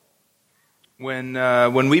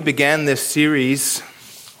When we began this series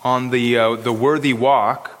on the worthy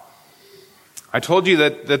walk, I told you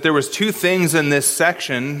that there was two things in this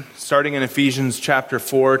section, starting in Ephesians chapter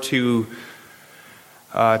 4 to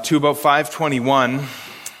about 5:21.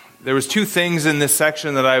 There was two things in this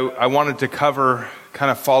section that I wanted to cover,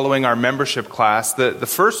 kind of following our membership class. The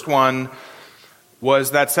first one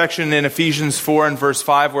was that section in Ephesians 4 and verse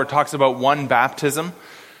 5 where it talks about one baptism.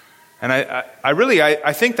 And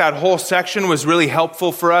I think that whole section was really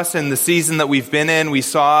helpful for us in the season that we've been in. We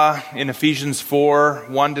saw in Ephesians 4,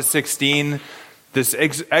 1 to 16, this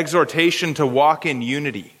exhortation to walk in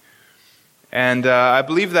unity. And I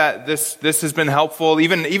believe that this has been helpful.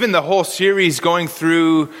 Even the whole series going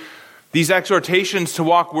through these exhortations to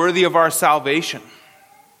walk worthy of our salvation.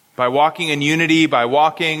 By walking in unity, by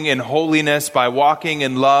walking in holiness, by walking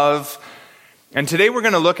in love. And today we're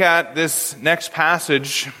going to look at this next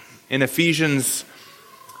passage in Ephesians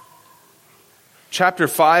chapter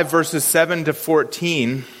 5, verses 7 to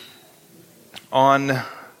 14, on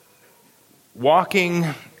walking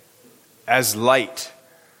as light.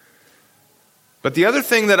 But the other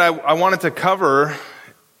thing that I wanted to cover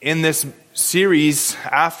in this series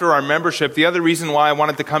after our membership, the other reason why I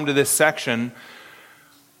wanted to come to this section,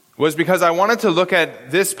 was because I wanted to look at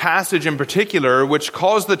this passage in particular, which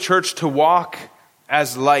calls the church to walk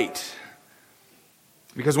as light.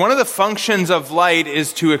 Because one of the functions of light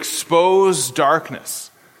is to expose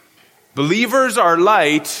darkness. Believers are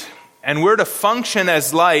light, and we're to function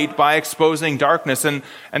as light by exposing darkness. And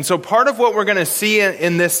so part of what we're going to see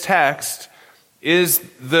in this text is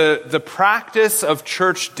the practice of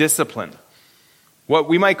church discipline. What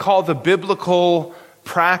we might call the biblical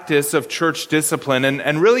practice of church discipline.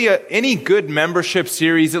 And really any good membership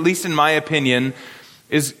series, at least in my opinion,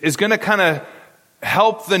 is going to kind of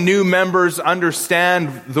help the new members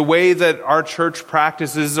understand the way that our church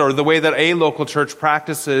practices, or the way that a local church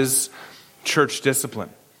practices church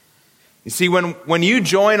discipline. You see, when you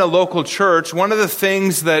join a local church, one of the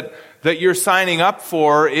things that you're signing up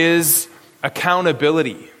for is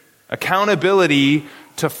accountability. Accountability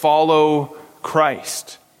to follow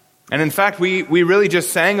Christ. And in fact, we really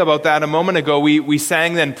just sang about that a moment ago. We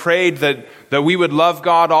sang and prayed that we would love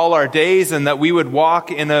God all our days, and that we would walk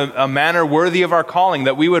in a manner worthy of our calling,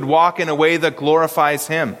 that we would walk in a way that glorifies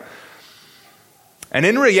Him. And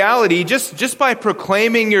in reality, just by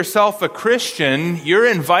proclaiming yourself a Christian, you're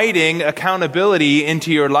inviting accountability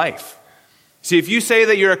into your life. See, if you say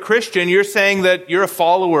that you're a Christian, you're saying that you're a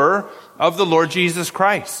follower of the Lord Jesus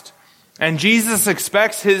Christ. And Jesus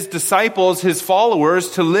expects His disciples, His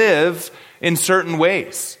followers, to live in certain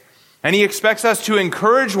ways. And He expects us to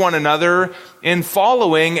encourage one another in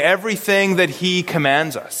following everything that He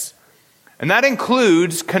commands us. And that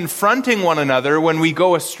includes confronting one another when we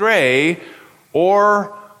go astray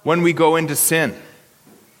or when we go into sin.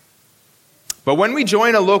 But when we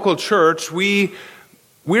join a local church, we're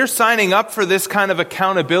signing up for this kind of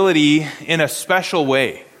accountability in a special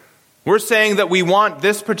way. We're saying that we want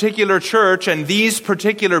this particular church and these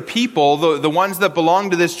particular people, the ones that belong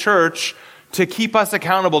to this church, to keep us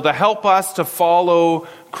accountable, to help us to follow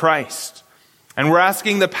Christ. And we're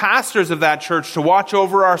asking the pastors of that church to watch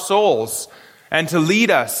over our souls and to lead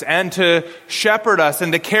us and to shepherd us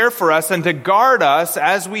and to care for us and to guard us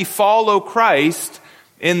as we follow Christ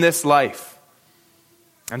in this life.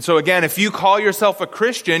 And so again, if you call yourself a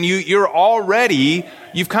Christian, you've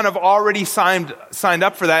kind of already signed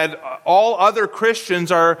up for that. All other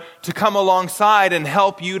Christians are to come alongside and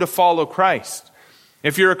help you to follow Christ.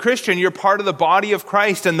 If you're a Christian, you're part of the body of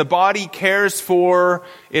Christ, and the body cares for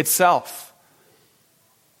itself.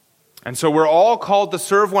 And so we're all called to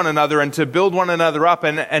serve one another and to build one another up.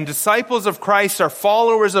 And disciples of Christ are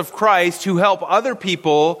followers of Christ who help other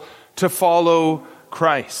people to follow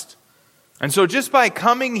Christ. And so just by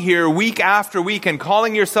coming here week after week and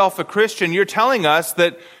calling yourself a Christian, you're telling us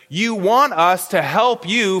that you want us to help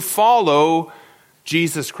you follow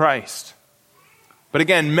Jesus Christ. But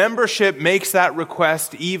again, membership makes that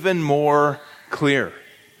request even more clear.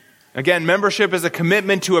 Again, membership is a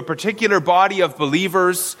commitment to a particular body of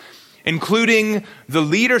believers, including the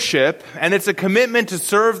leadership, and it's a commitment to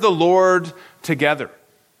serve the Lord together,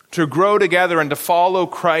 to grow together and to follow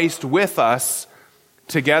Christ with us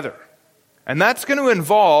together. And that's going to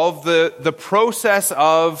involve the process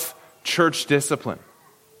of church discipline.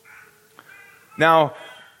 Now,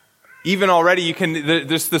 even already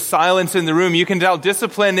there's the silence in the room. You can tell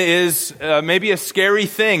discipline is maybe a scary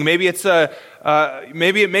thing. Maybe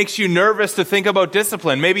maybe it makes you nervous to think about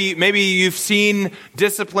discipline. Maybe you've seen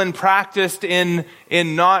discipline practiced in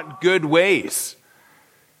not good ways.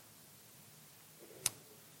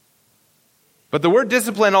 But the word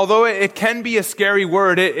discipline, although it can be a scary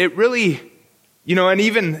word, it really, and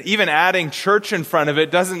even adding church in front of it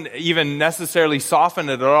doesn't even necessarily soften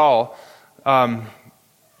it at all.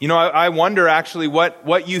 I wonder actually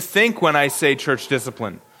what you think when I say church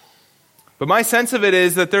discipline. But my sense of it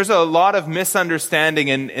is that there's a lot of misunderstanding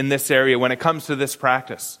in this area when it comes to this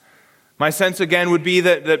practice. My sense again would be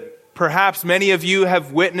that perhaps many of you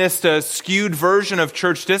have witnessed a skewed version of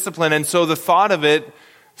church discipline, and so the thought of it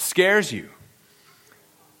scares you.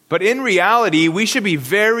 But in reality, we should be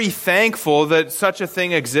very thankful that such a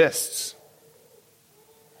thing exists.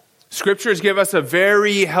 Scriptures give us a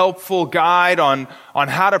very helpful guide on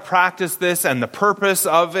how to practice this and the purpose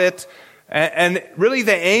of it. And really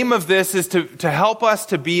the aim of this is to help us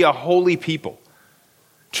to be a holy people.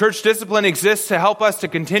 Church discipline exists to help us to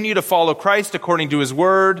continue to follow Christ according to His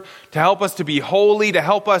Word, to help us to be holy, to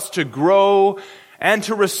help us to grow, and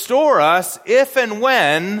to restore us if and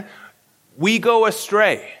when we go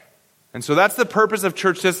astray. And so that's the purpose of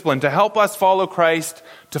church discipline, to help us follow Christ,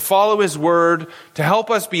 to follow His Word, to help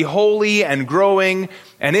us be holy and growing.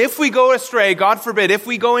 And if we go astray, God forbid, if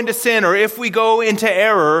we go into sin or if we go into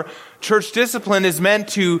error, church discipline is meant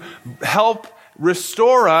to help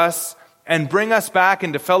restore us and bring us back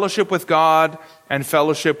into fellowship with God and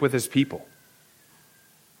fellowship with His people.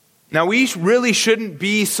 Now, we really shouldn't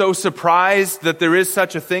be so surprised that there is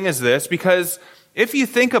such a thing as this, because if you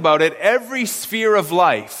think about it, every sphere of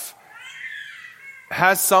life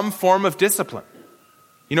has some form of discipline.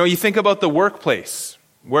 You think about the workplace,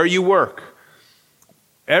 where you work.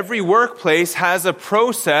 Every workplace has a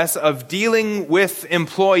process of dealing with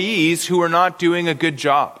employees who are not doing a good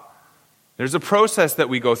job. There's a process that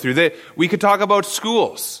we go through. We could talk about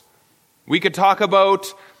schools. We could talk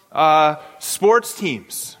about sports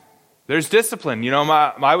teams. There's discipline.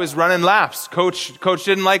 I was running laps. Coach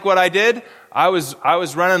didn't like what I did. I was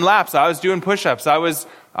running laps. I was doing push-ups. I was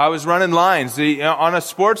running lines. On a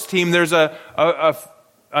sports team, there's an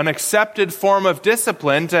accepted form of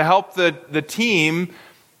discipline to help the team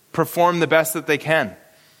perform the best that they can.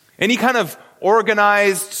 Any kind of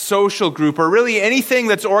organized social group, or really anything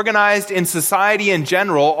that's organized in society in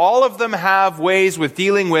general, all of them have ways with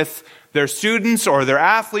dealing with their students or their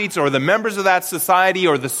athletes or the members of that society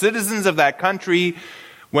or the citizens of that country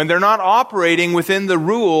when they're not operating within the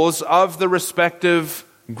rules of the respective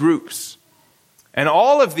groups. And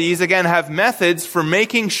all of these, again, have methods for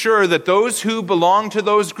making sure that those who belong to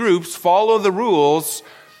those groups follow the rules,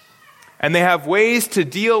 and they have ways to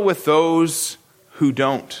deal with those who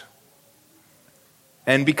don't.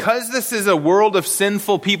 And because this is a world of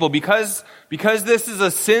sinful people, because this is a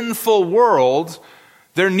sinful world,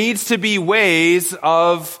 there needs to be ways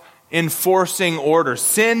of enforcing order.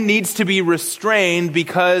 Sin needs to be restrained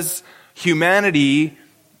because humanity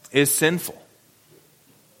is sinful.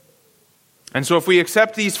 And so if we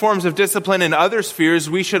accept these forms of discipline in other spheres,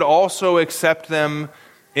 we should also accept them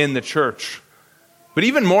in the church. But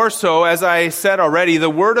even more so, as I said already, the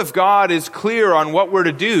Word of God is clear on what we're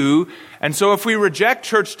to do. And so if we reject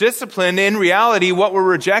church discipline, in reality, what we're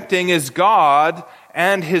rejecting is God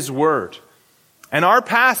and His Word. And our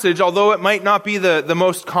passage, although it might not be the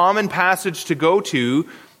most common passage to go to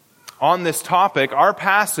on this topic, our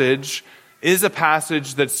passage is a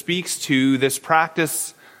passage that speaks to this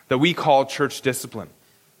practice that we call church discipline.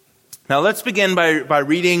 Now let's begin by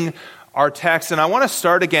reading our text, and I want to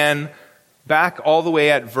start again back all the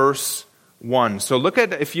way at verse 1. So look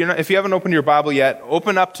at, if you haven't opened your Bible yet,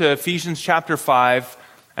 open up to Ephesians chapter 5,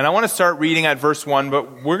 and I want to start reading at verse 1,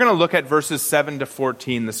 but we're going to look at verses 7 to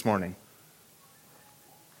 14 this morning.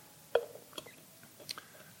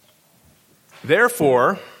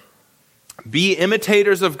 Therefore, be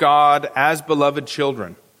imitators of God as beloved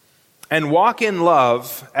children, and walk in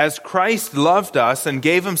love as Christ loved us and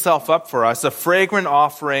gave Himself up for us, a fragrant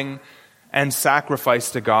offering and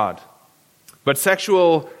sacrifice to God. But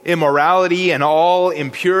sexual immorality and all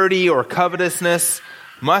impurity or covetousness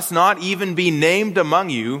must not even be named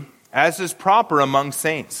among you, as is proper among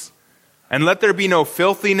saints. And let there be no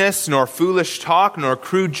filthiness, nor foolish talk, nor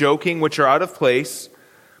crude joking, which are out of place,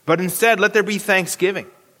 but instead let there be thanksgiving.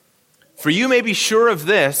 For you may be sure of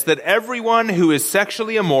this, that everyone who is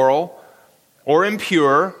sexually immoral, or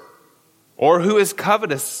impure, or who is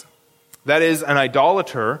covetous, that is, an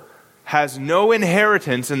idolater, has no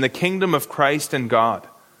inheritance in the kingdom of Christ and God.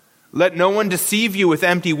 Let no one deceive you with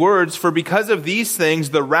empty words, for because of these things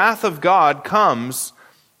the wrath of God comes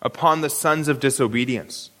upon the sons of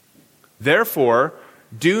disobedience. Therefore,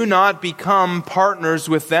 do not become partners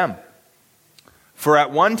with them. For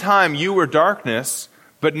at one time you were darkness,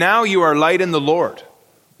 but now you are light in the Lord.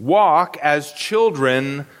 Walk as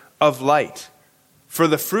children of light. For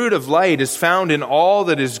the fruit of light is found in all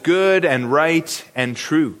that is good and right and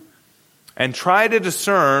true. And try to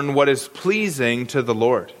discern what is pleasing to the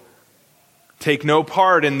Lord. Take no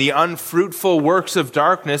part in the unfruitful works of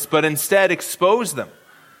darkness, but instead expose them.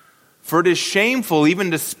 For it is shameful even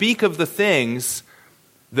to speak of the things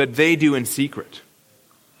that they do in secret.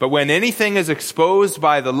 But when anything is exposed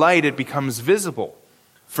by the light, it becomes visible.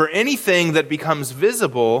 For anything that becomes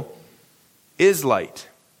visible is light.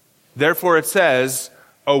 Therefore it says,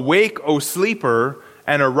 "Awake, O sleeper,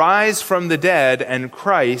 and arise from the dead, and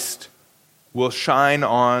Christ will shine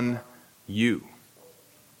on you."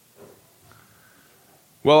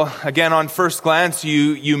 Well, again, on first glance,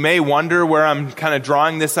 you may wonder where I'm kind of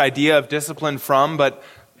drawing this idea of discipline from, but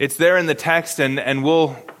it's there in the text, and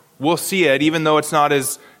we'll see it, even though it's not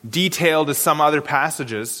as detailed as some other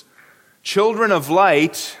passages. Children of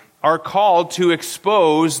light are called to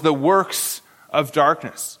expose the works of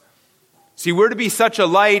darkness. See, we're to be such a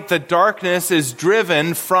light that darkness is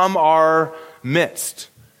driven from our midst.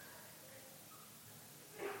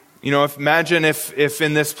 You know, imagine if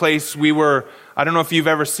in this place we were, I don't know if you've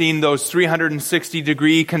ever seen those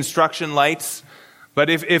 360-degree construction lights, but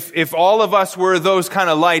if all of us were those kind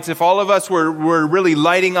of lights, if all of us were really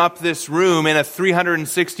lighting up this room in a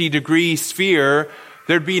 360-degree sphere,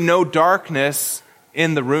 there'd be no darkness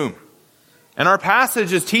in the room. And our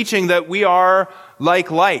passage is teaching that we are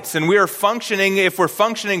like lights, and we are functioning, if we're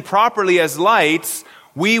functioning properly as lights,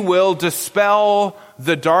 we will dispel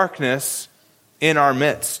the darkness in our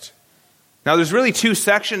midst. Now there's really two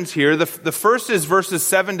sections here. The first is verses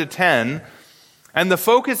 7 to 10, and the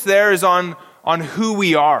focus there is on who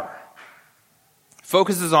we are.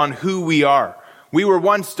 Focuses on who we are. We were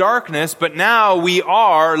once darkness, but now we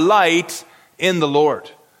are light in the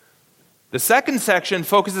Lord. The second section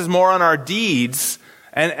focuses more on our deeds,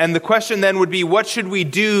 and the question then would be, what should we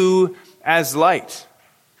do as light?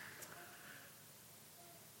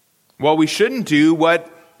 Well, we shouldn't do what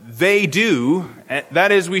they do.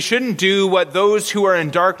 That is, we shouldn't do what those who are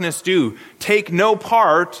in darkness do. Take no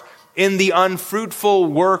part in the unfruitful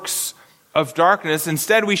works of darkness.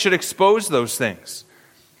 Instead, we should expose those things.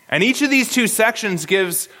 And each of these two sections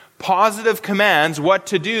gives positive commands, what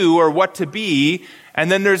to do or what to be,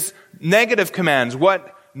 and then there's negative commands,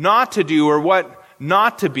 what not to do or what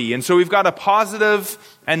not to be. And so we've got a positive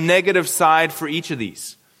and negative side for each of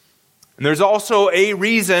these. And there's also a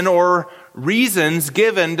reason or reasons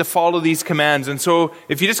given to follow these commands. And so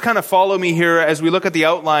if you just kind of follow me here as we look at the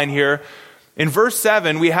outline here, in verse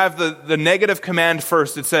 7, we have the negative command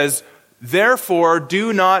first. It says, "Therefore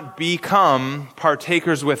do not become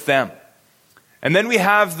partakers with them." And then we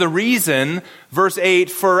have the reason, verse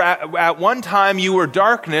 8, "For at one time you were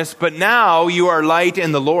darkness, but now you are light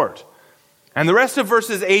in the Lord." And the rest of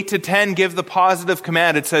verses 8 to 10 give the positive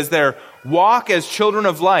command. It says there, "Walk as children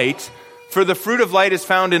of light, for the fruit of light is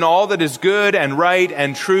found in all that is good and right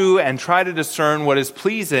and true, and try to discern what is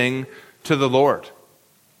pleasing to the Lord."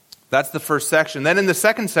 That's the first section. Then in the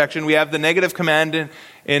second section, we have the negative command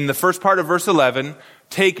in the first part of verse 11,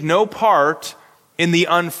 "Take no part in the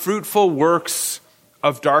unfruitful works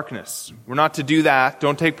of darkness." We're not to do that.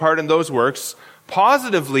 Don't take part in those works.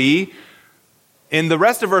 Positively, in the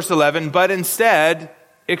rest of verse 11, "But instead,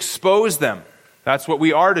 expose them." That's what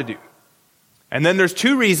we are to do. And then there's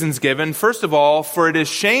two reasons given. First of all, for it is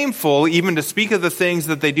shameful even to speak of the things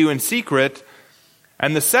that they do in secret.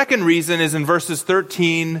 And the second reason is in verses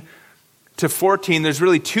 13 to 14. There's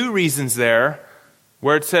really two reasons there,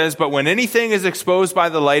 where it says, "But when anything is exposed by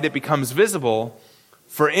the light, it becomes visible.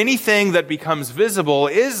 For anything that becomes visible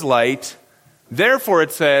is light. Therefore,"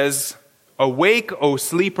 it says, "Awake, O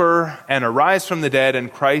sleeper, and arise from the dead,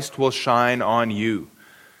 and Christ will shine on you."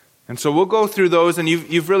 And so we'll go through those, and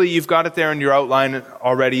you've got it there in your outline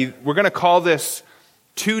already. We're going to call this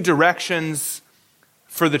two directions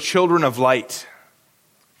for the children of light.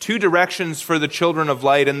 Two directions for the children of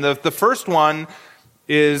light. And the first one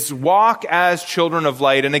is walk as children of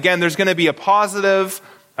light. And again, there's going to be a positive,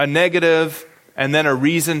 a negative, and then a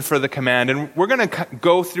reason for the command. And we're going to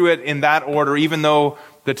go through it in that order, even though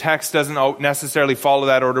the text doesn't necessarily follow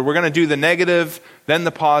that order. We're going to do the negative, then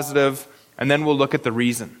the positive, and then we'll look at the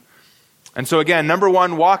reason. And so again, number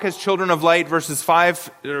one, walk as children of light, verses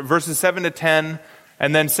 7 to 10.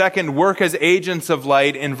 And then second, work as agents of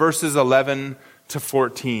light in verses 11 to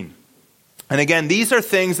 14. And again, these are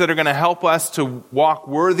things that are going to help us to walk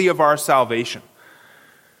worthy of our salvation.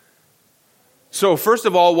 So first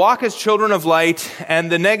of all, walk as children of light. And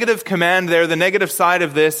the negative command there, the negative side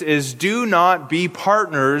of this is, do not be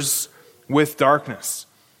partners with darkness.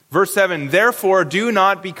 Verse 7, "Therefore do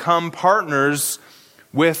not become partners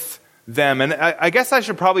with them. And I guess I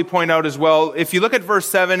should probably point out as well, if you look at verse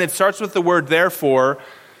 7, it starts with the word therefore,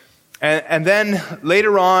 and then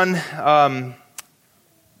later on,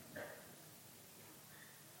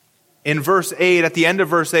 in verse 8, at the end of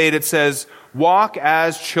verse 8, it says, walk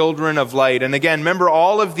as children of light. And again, remember,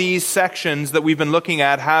 all of these sections that we've been looking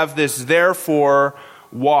at have this therefore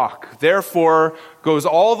walk. Therefore goes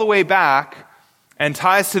all the way back and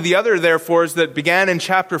ties to the other therefores that began in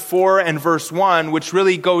chapter 4 and verse 1, which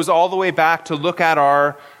really goes all the way back to look at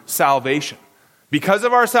our salvation. Because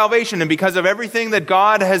of our salvation and because of everything that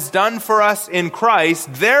God has done for us in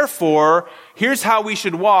Christ, therefore, here's how we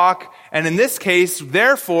should walk. And in this case,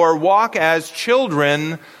 therefore, walk as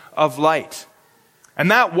children of light.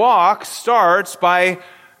 And that walk starts by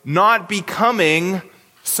not becoming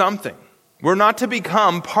something. We're not to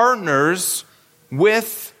become partners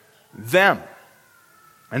with them.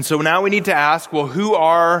 And so now we need to ask, well, who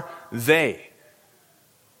are they?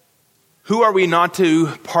 Who are we not to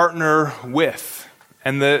partner with?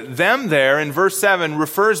 And the them there in verse 7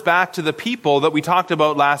 refers back to the people that we talked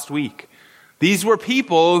about last week. These were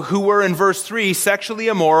people who were in verse 3 sexually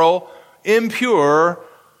immoral, impure,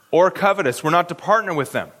 or covetous. We're not to partner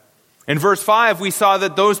with them. In verse 5, we saw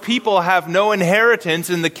that those people have no inheritance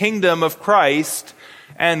in the kingdom of Christ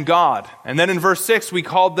and God. And then in verse 6, we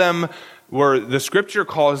called them, or the scripture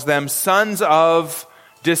calls them, sons of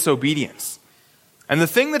disobedience. And the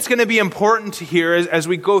thing that's going to be important here as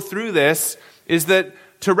we go through this is that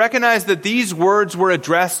to recognize that these words were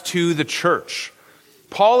addressed to the church.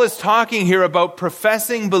 Paul is talking here about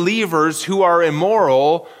professing believers who are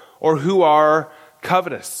immoral or who are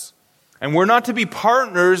covetous. And we're not to be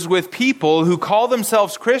partners with people who call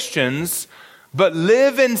themselves Christians, but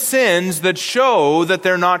live in sins that show that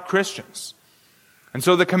they're not Christians. And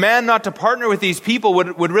so the command not to partner with these people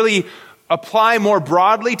would really apply more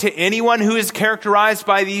broadly to anyone who is characterized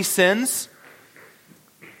by these sins.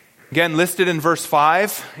 Again, listed in verse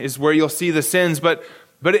 5 is where you'll see the sins, but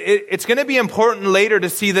it's going to be important later to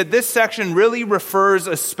see that this section really refers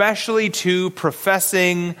especially to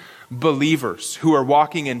professing believers who are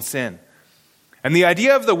walking in sin. And the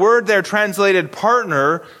idea of the word there translated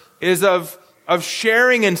partner is of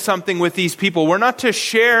sharing in something with these people. We're not to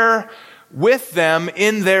share with them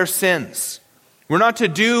in their sins. We're not to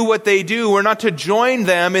do what they do. We're not to join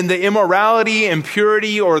them in the immorality,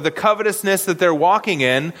 impurity, or the covetousness that they're walking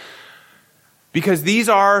in, because these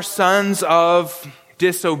are sons of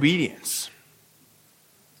disobedience.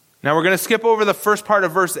 Now we're going to skip over the first part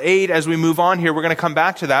of verse 8 as we move on here. We're going to come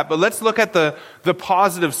back to that, but let's look at the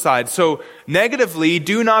positive side. So negatively,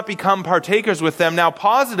 do not become partakers with them. Now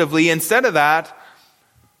positively, instead of that,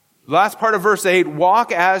 last part of verse 8,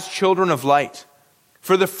 walk as children of light.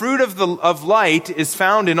 For the fruit of light is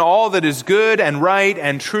found in all that is good and right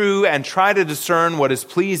and true, and try to discern what is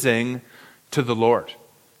pleasing to the Lord.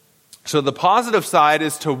 So the positive side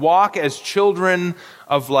is to walk as children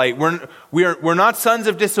of light. We're not sons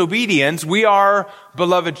of disobedience. We are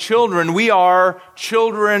beloved children. We are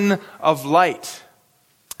children of light.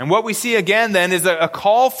 And what we see again then is a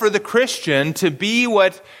call for the Christian to be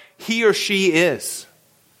what he or she is.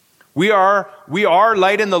 We are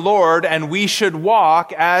light in the Lord, and we should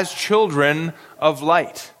walk as children of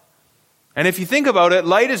light. And if you think about it,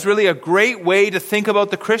 light is really a great way to think about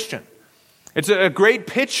the Christian. It's a great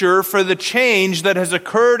picture for the change that has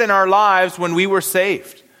occurred in our lives when we were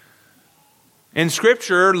saved. In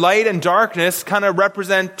Scripture, light and darkness kind of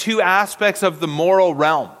represent two aspects of the moral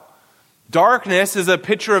realm. Darkness is a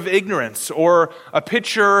picture of ignorance or a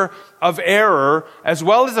picture of error, as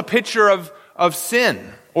well as a picture of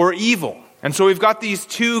sin or evil. And so we've got these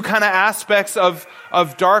two kind of aspects of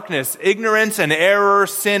darkness: ignorance and error,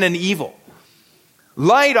 sin and evil.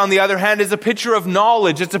 Light, on the other hand, is a picture of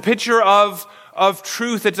knowledge. It's a picture of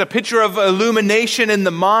truth. It's a picture of illumination in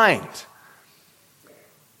the mind.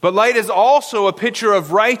 But light is also a picture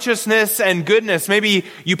of righteousness and goodness. Maybe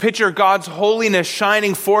you picture God's holiness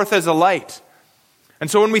shining forth as a light. And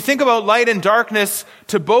so when we think about light and darkness,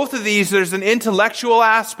 to both of these, there's an intellectual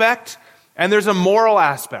aspect and there's a moral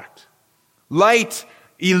aspect. Light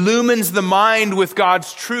illumines the mind with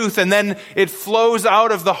God's truth, and then it flows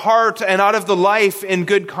out of the heart and out of the life in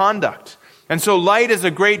good conduct. And so light is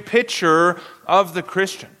a great picture of the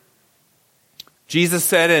Christian. Jesus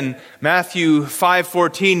said in Matthew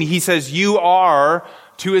 5:14, he says, you are,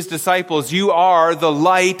 to his disciples, you are the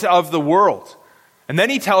light of the world. And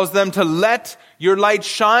then he tells them to let your light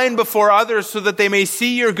shine before others so that they may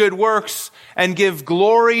see your good works and give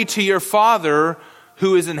glory to your Father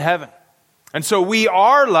who is in heaven. And so we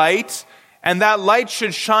are light, and that light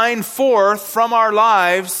should shine forth from our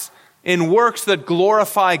lives in works that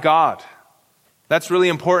glorify God. That's really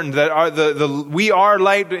important, that we are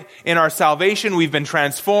light in our salvation. We've been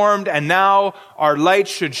transformed, and now our light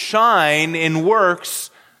should shine in works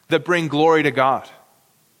that bring glory to God.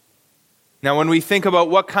 Now, when we think about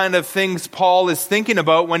what kind of things Paul is thinking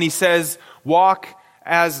about when he says, walk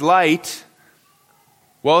as light,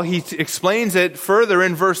 well, he explains it further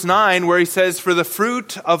in verse 9, where he says, for the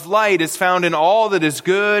fruit of light is found in all that is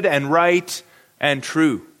good and right and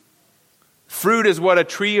true. Fruit is what a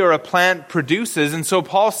tree or a plant produces. And so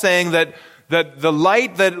Paul's saying that the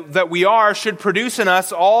light that we are should produce in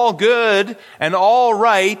us all good and all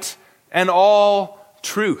right and all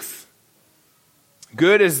truth.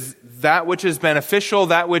 Good is that which is beneficial,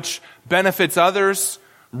 that which benefits others.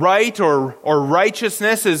 Right or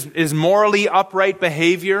righteousness is morally upright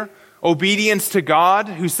behavior. Obedience to God,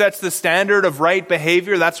 who sets the standard of right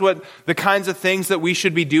behavior. That's what the kinds of things that we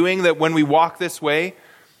should be doing that when we walk this way.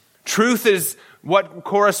 Truth is what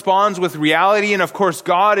corresponds with reality, and of course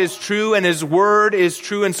God is true and His Word is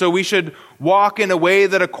true, and so we should walk in a way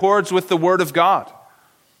that accords with the Word of God.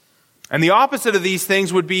 And the opposite of these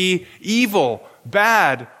things would be evil,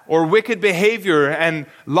 bad, or wicked behavior, and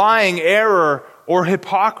lying, error, or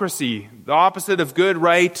hypocrisy, the opposite of good,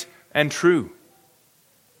 right, and true.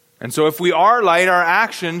 And so if we are light, our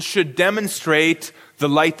actions should demonstrate the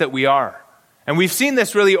light that we are. And we've seen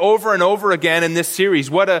this really over and over again in this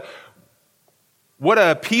series. What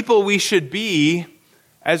a people we should be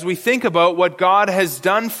as we think about what God has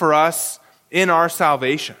done for us in our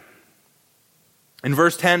salvation. In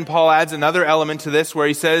verse 10, Paul adds another element to this where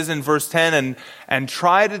he says in verse 10, and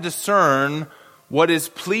try to discern what is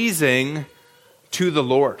pleasing to the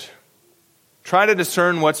Lord. Try to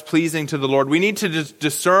discern what's pleasing to the Lord. We need to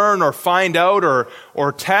discern or find out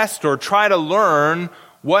or test or try to learn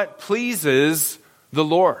what pleases the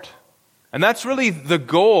Lord. And that's really the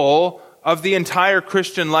goal of the entire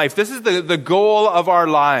Christian life. This is the goal of our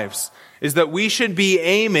lives, is that we should be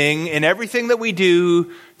aiming in everything that we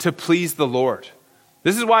do to please the Lord.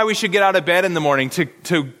 This is why we should get out of bed in the morning,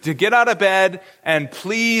 to get out of bed and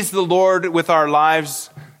please the Lord with our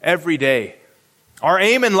lives every day. Our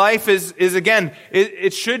aim in life is again,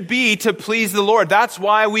 it should be to please the Lord. That's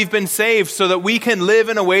why we've been saved, so that we can live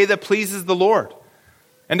in a way that pleases the Lord.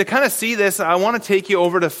 And to kind of see this, I want to take you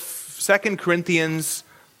over to 2 Corinthians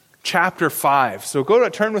chapter 5. So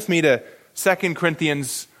turn with me to 2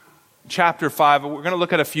 Corinthians chapter 5. We're going to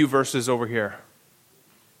look at a few verses over here.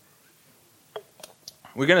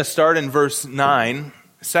 We're going to start in verse 9.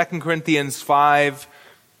 2 Corinthians 5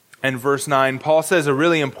 and verse 9. Paul says a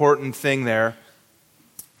really important thing there.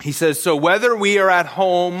 He says, so whether we are at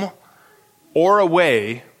home or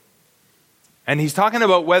away, and he's talking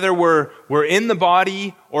about whether we're in the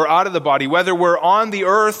body or out of the body, whether we're on the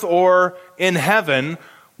earth or in heaven,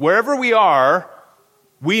 wherever we are,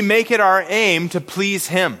 we make it our aim to please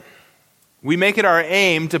Him. We make it our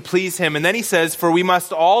aim to please Him. And then he says, for we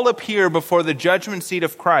must all appear before the judgment seat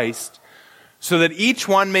of Christ, so that each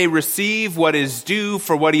one may receive what is due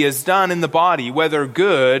for what he has done in the body, whether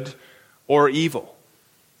good or evil.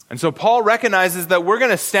 And so Paul recognizes that we're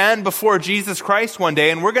going to stand before Jesus Christ one day,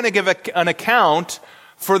 and we're going to give an account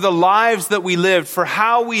for the lives that we lived, for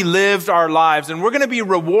how we lived our lives, and we're going to be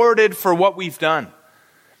rewarded for what we've done.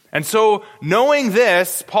 And so knowing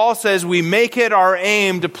this, Paul says we make it our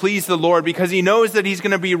aim to please the Lord, because he knows that he's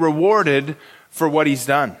going to be rewarded for what he's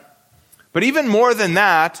done. But even more than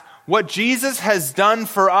that, what Jesus has done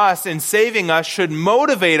for us in saving us should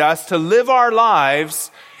motivate us to live our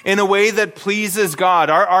lives in a way that pleases God.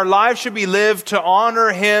 Our lives should be lived to honor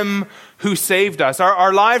Him who saved us.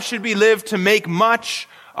 Our lives should be lived to make much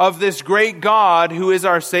of this great God who is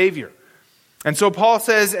our Savior. And so Paul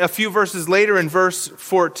says a few verses later in verse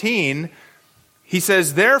 14, he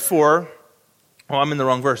says, therefore, I'm in the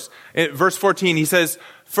wrong verse. In verse 14, he says,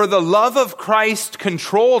 for the love of Christ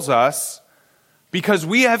controls us, because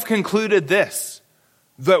we have concluded this,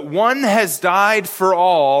 that one has died for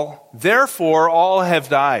all, therefore all have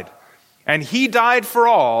died. And He died for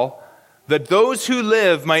all, that those who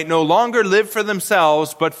live might no longer live for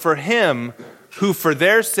themselves, but for Him who for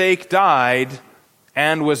their sake died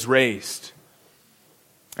and was raised.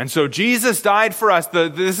 And so Jesus died for us.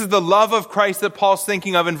 This is the love of Christ that Paul's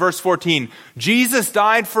thinking of in verse 14. Jesus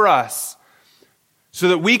died for us so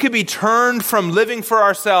that we could be turned from living for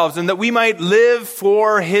ourselves and that we might live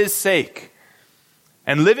for His sake.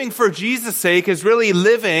 And living for Jesus' sake is really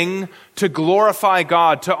living to glorify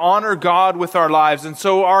God, to honor God with our lives. And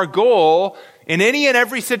so our goal in any and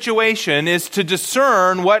every situation is to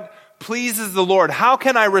discern what pleases the Lord. How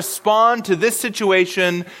can I respond to this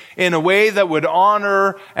situation in a way that would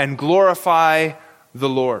honor and glorify the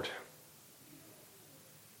Lord?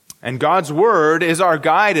 And God's word is our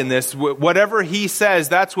guide in this. Whatever he says,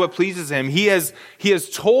 that's what pleases him. He has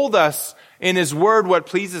told us in his word what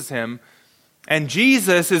pleases him. And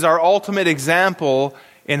Jesus is our ultimate example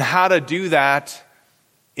in how to do that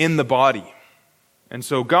in the body. And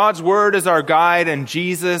so God's word is our guide and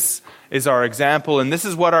Jesus is our example. And this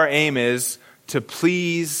is what our aim is, to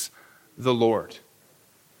please the Lord.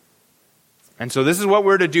 And so this is what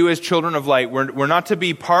we're to do as children of light. We're not to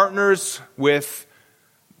be partners with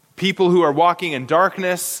people who are walking in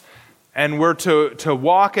darkness, and we're to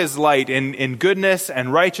walk as light in goodness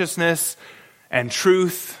and righteousness and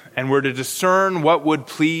truth, and we're to discern what would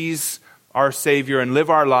please our Savior and live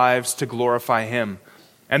our lives to glorify him.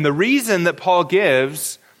 And the reason that Paul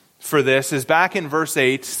gives for this is back in verse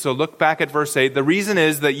 8. So look back at verse 8. The reason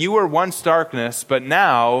is that you were once darkness, but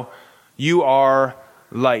now you are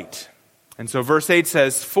light. And so verse 8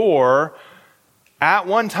 says, "For at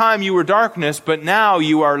one time you were darkness, but now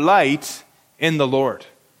you are light in the Lord."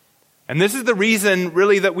 And this is the reason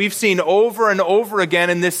really that we've seen over and over again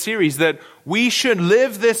in this series, that we should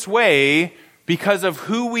live this way because of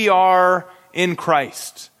who we are in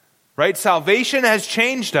Christ. Right? Salvation has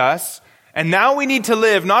changed us, and now we need to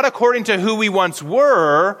live not according to who we once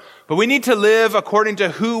were, but we need to live according to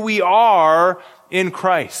who we are in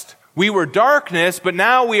Christ. We were darkness, but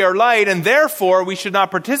now we are light, and therefore we should not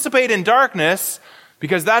participate in darkness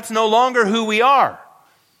because that's no longer who we are.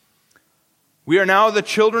 We are now the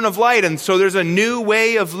children of light, and so there's a new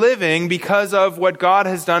way of living because of what God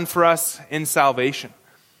has done for us in salvation.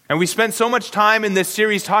 And we spent so much time in this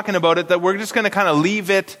series talking about it that we're just going to kind of leave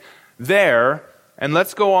it there. And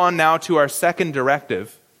let's go on now to our second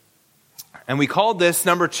directive. And we called this,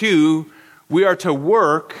 number 2, we are to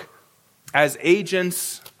work as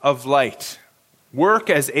agents of light. Work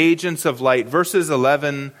as agents of light. Verses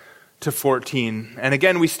 11 to 14. And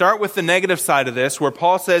again, we start with the negative side of this, where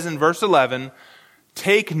Paul says in verse 11,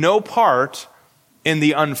 "Take no part in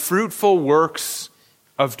the unfruitful works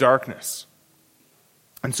of darkness."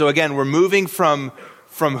 And so again, we're moving from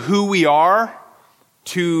who we are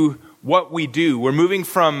to what we do. We're moving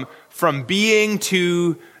from being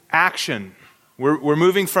to action. We're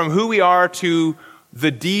moving from who we are to the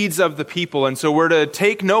deeds of the people. And so we're to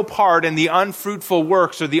take no part in the unfruitful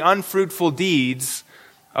works or the unfruitful deeds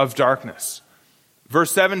of darkness.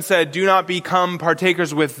 Verse 7 said, "Do not become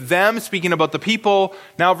partakers with them," speaking about the people.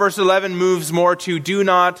 Now verse 11 moves more to do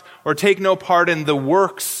not or take no part in the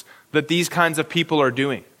works that these kinds of people are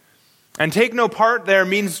doing. And take no part there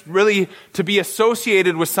means really to be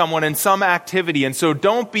associated with someone in some activity. And so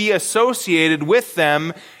don't be associated with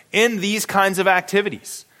them in these kinds of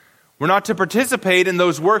activities. We're not to participate in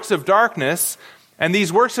those works of darkness. And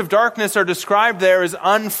these works of darkness are described there as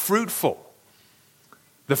unfruitful.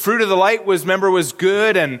 The fruit of the light was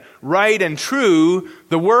good and right and true.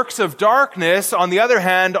 The works of darkness, on the other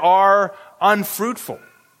hand, are unfruitful.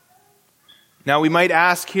 Now we might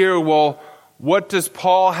ask here, well, what does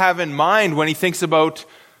Paul have in mind when he thinks about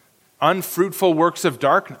unfruitful works of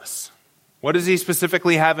darkness? What does he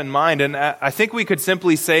specifically have in mind? And I think we could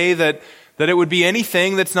simply say that it would be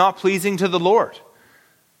anything that's not pleasing to the Lord.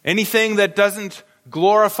 Anything that doesn't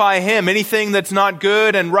glorify him. Anything that's not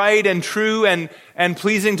good and right and true and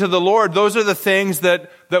pleasing to the Lord. Those are the things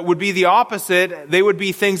that would be the opposite. They would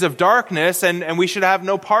be things of darkness, and we should have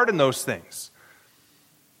no part in those things.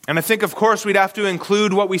 And I think, of course, we'd have to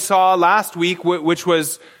include what we saw last week, which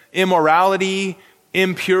was immorality,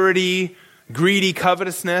 impurity, greedy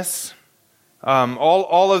covetousness.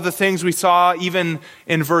 All of the things we saw even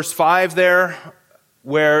in verse 5 there,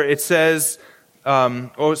 where it says,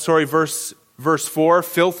 verse 4,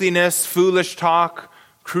 filthiness, foolish talk,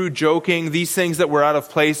 crude joking, these things that were out of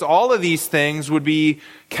place. All of these things would be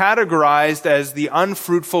categorized as the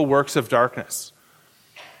unfruitful works of darkness.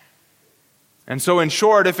 And so in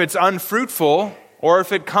short, if it's unfruitful, or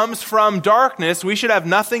if it comes from darkness, we should have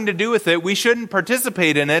nothing to do with it. We shouldn't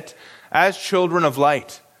participate in it as children of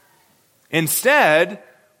light. Instead,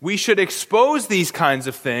 we should expose these kinds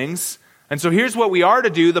of things. And so here's what we are to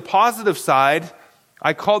do. The positive side,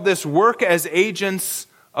 I called this work as agents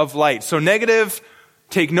of light. So negative,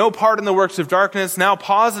 take no part in the works of darkness. Now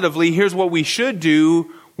positively, here's what we should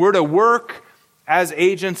do. We're to work as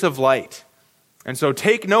agents of light. And so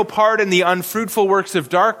take no part in the unfruitful works of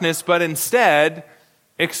darkness, but instead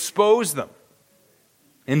expose them.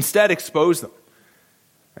 Instead expose them.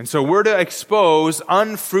 And so we're to expose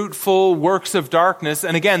unfruitful works of darkness.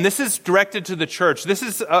 And again, this is directed to the church. This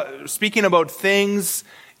is speaking about things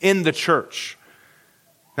in the church.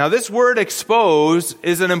 Now this word expose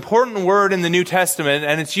is an important word in the New Testament,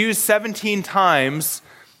 and it's used 17 times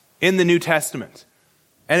in the New Testament.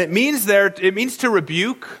 And it means to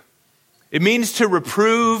rebuke, It means to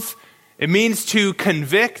reprove. It means to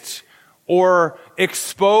convict or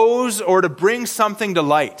expose or to bring something to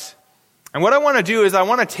light. And what I want to do is I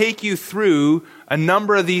want to take you through a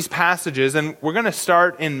number of these passages, and we're going to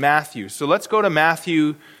start in Matthew. So let's go to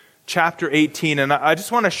Matthew chapter 18, and I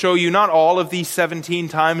just want to show you not all of these 17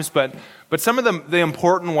 times, but some of the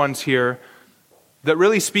important ones here that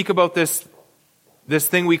really speak about this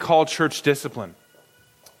thing we call church discipline.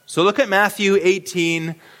 So look at Matthew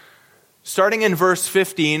 18, starting in verse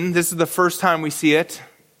 15. This is the first time we see it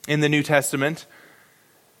in the New Testament.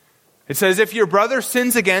 It says, "If your brother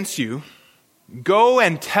sins against you, go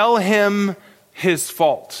and tell him his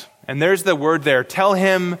fault." And there's the word there, tell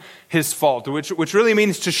him his fault, which really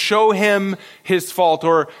means to show him his fault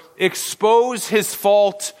or expose his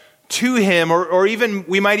fault to him, or even,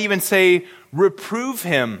 we might even say, reprove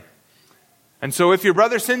him. And so if your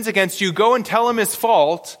brother sins against you, go and tell him his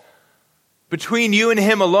fault between you and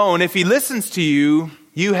him alone. If he listens to you,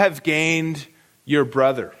 you have gained your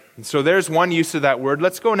brother. And so there's one use of that word.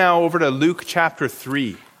 Let's go now over to Luke chapter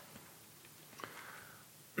 3.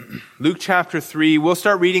 Luke chapter 3, we'll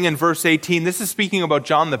start reading in verse 18. This is speaking about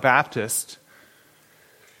John the Baptist.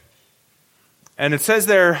 And it says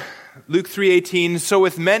there, Luke 3:18, "So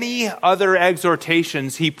with many other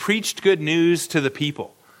exhortations he preached good news to the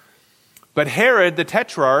people. But Herod the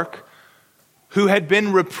Tetrarch, who had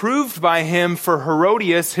been reproved by him for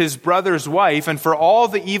Herodias his brother's wife, and for all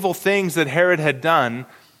the evil things that Herod had done,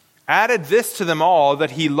 added this to them all,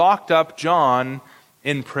 that he locked up John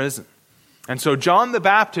in prison." And so John the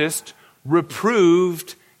Baptist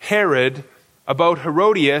reproved Herod about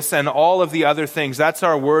Herodias and all of the other things. That's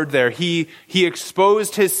our word there. He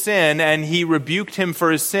exposed his sin, and he rebuked him for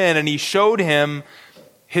his sin, and he showed him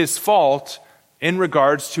his fault in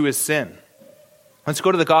regards to his sin. Let's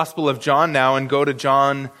go to the Gospel of John now and go to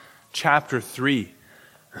John chapter 3.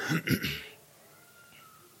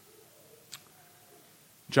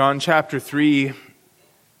 John chapter 3,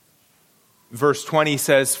 verse 20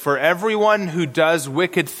 says, "For everyone who does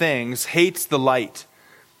wicked things hates the light,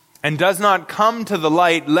 and does not come to the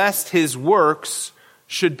light, lest his works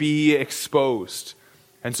should be exposed."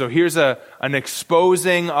 And so here's an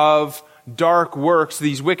exposing of dark works.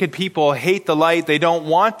 These wicked people hate the light. They don't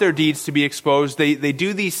want their deeds to be exposed. They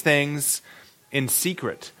do these things in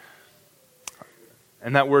secret.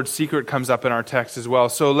 And that word secret comes up in our text as well.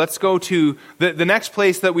 So let's go to the next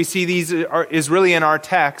place that we see these is really in our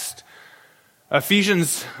text.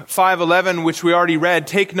 Ephesians 5:11, which we already read,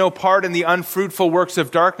 "Take no part in the unfruitful works of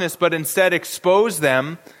darkness, but instead expose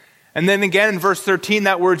them." And then again in verse 13,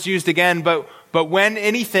 that word's used again, but when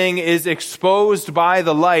anything is exposed by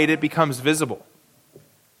the light, it becomes visible.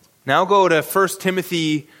 Now go to 1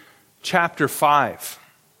 Timothy chapter 5.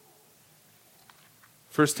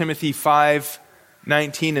 1 Timothy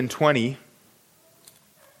 5:19 and 20.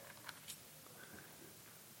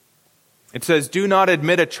 It says, "Do not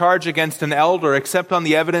admit a charge against an elder except on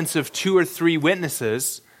the evidence of 2 or 3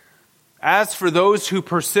 witnesses. As for those who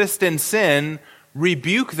persist in sin,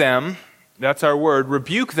 rebuke them," that's our word,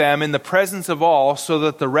 "rebuke them in the presence of all, so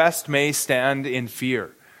that the rest may stand in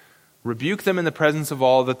fear." Rebuke them in the presence of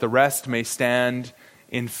all, that the rest may stand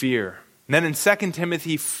in fear. And then in 2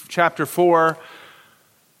 Timothy chapter 4,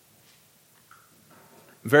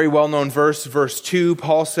 very well-known verse 2,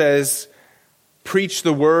 Paul says, "Preach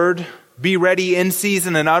the word. Be ready in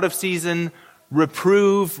season and out of season.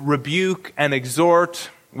 Reprove, rebuke, and exhort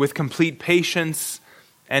with complete patience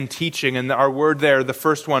and teaching." And our word there, the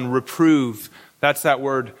first one, reprove, that's that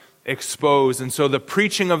word expose. And so the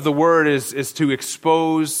preaching of the word is to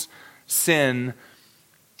expose sin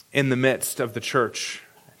in the midst of the church.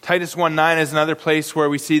 Titus 1:9 is another place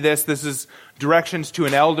where we see this. This is directions to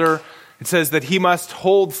an elder. It says that he must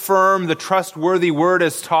hold firm the trustworthy word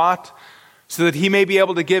as taught, so that he may be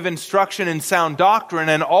able to give instruction in sound doctrine,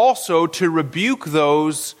 and also to rebuke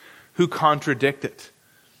those who contradict it.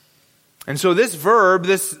 And so this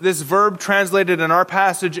verb translated in our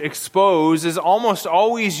passage, expose, is almost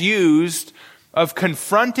always used of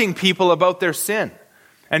confronting people about their sin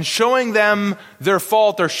and showing them their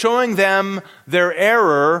fault or showing them their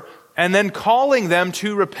error and then calling them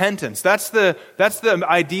to repentance. That's the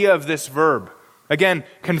idea of this verb. Again,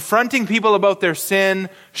 confronting people about their sin,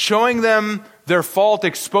 showing them their fault,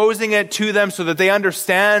 exposing it to them so that they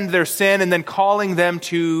understand their sin, and then calling them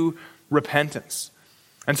to repentance.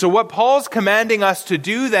 And so what Paul's commanding us to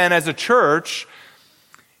do then as a church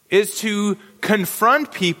is to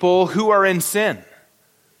confront people who are in sin.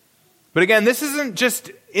 But again, this isn't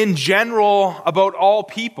just in general about all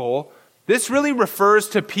people. This really refers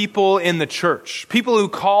to people in the church, people who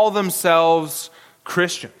call themselves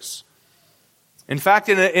Christians. In fact,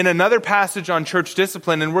 in another passage on church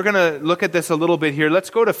discipline, and we're going to look at this a little bit here, let's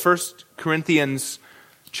go to 1 Corinthians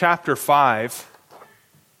chapter 5.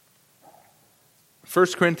 1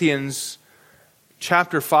 Corinthians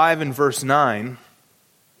chapter 5 and verse 9.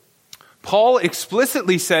 Paul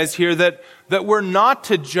explicitly says here that we're not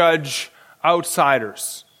to judge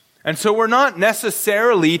outsiders. And so we're not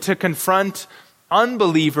necessarily to confront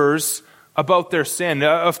unbelievers about their sin.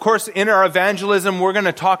 Of course, in our evangelism, we're going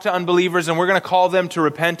to talk to unbelievers and we're going to call them to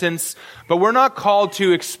repentance, but we're not called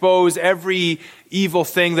to expose every evil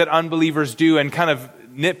thing that unbelievers do and kind of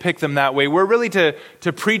nitpick them that way. We're really to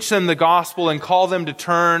preach them the gospel and call them to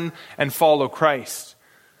turn and follow Christ.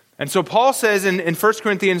 And so Paul says in 1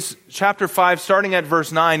 Corinthians chapter 5, starting at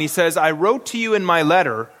verse 9, he says, I wrote to you in my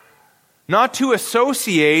letter not to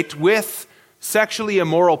associate with sexually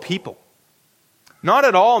immoral people. Not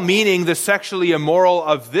at all meaning the sexually immoral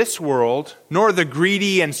of this world, nor the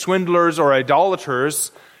greedy and swindlers or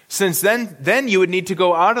idolaters, since then you would need to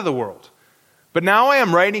go out of the world. But now I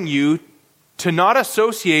am writing you to not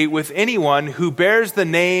associate with anyone who bears the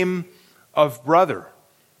name of brother,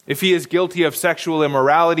 if he is guilty of sexual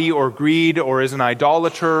immorality or greed or is an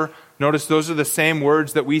idolater. Notice those are the same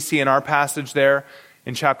words that we see in our passage there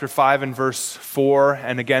in chapter 5 and verse 4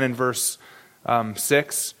 and again in verse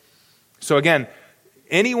 6. So again,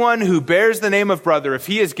 anyone who bears the name of brother, if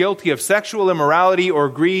he is guilty of sexual immorality or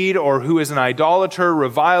greed or who is an idolater,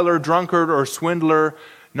 reviler, drunkard, or swindler,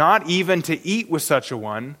 not even to eat with such a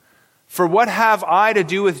one. For what have I to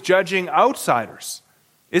do with judging outsiders?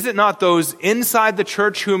 Is it not those inside the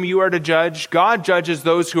church whom you are to judge? God judges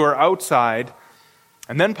those who are outside.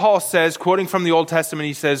 And then Paul says, quoting from the Old Testament,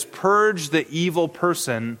 he says, purge the evil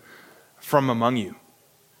person from among you.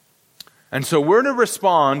 And so we're to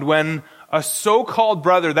respond when a so-called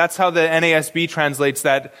brother, that's how the NASB translates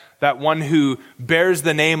that one who bears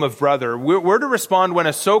the name of brother. We're to respond when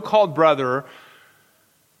a so-called brother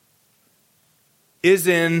is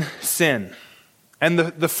in sin. And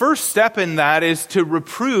the first step in that is to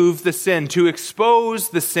reprove the sin, to expose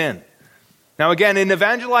the sin. Now again, in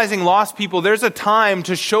evangelizing lost people, there's a time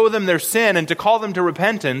to show them their sin and to call them to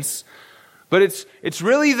repentance. But it's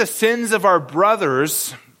really the sins of our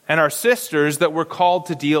brothers and our sisters that we're called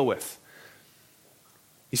to deal with.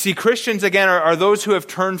 You see, Christians, again, are those who have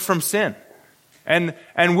turned from sin. And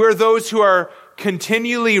we're those who are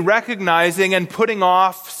continually recognizing and putting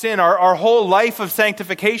off sin. Our whole life of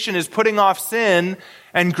sanctification is putting off sin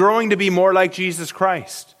and growing to be more like Jesus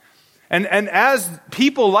Christ. And as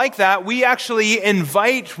people like that, we actually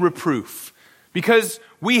invite reproof because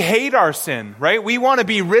we hate our sin, right? We want to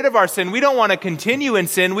be rid of our sin. We don't want to continue in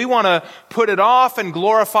sin. We want to put it off and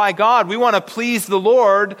glorify God. We want to please the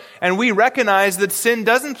Lord, and we recognize that sin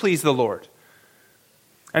doesn't please the Lord.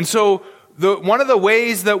 And so one of the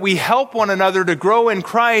ways that we help one another to grow in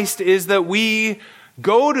Christ is that we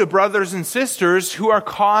go to brothers and sisters who are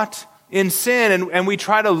caught in sin, and we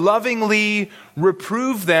try to lovingly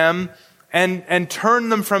reprove them and turn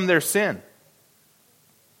them from their sin.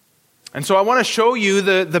 And so I want to show you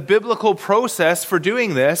the biblical process for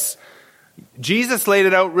doing this. Jesus laid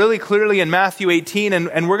it out really clearly in Matthew 18,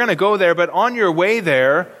 and we're going to go there, but on your way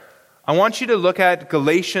there, I want you to look at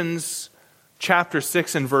Galatians chapter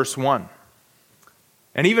 6 and verse 1.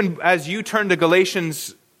 And even as you turn to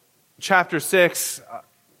Galatians chapter 6,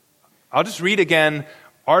 I'll just read again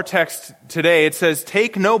our text today. It says,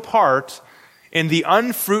 take no part in the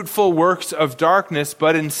unfruitful works of darkness,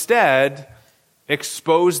 but instead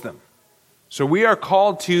expose them. So we are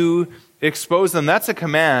called to expose them. That's a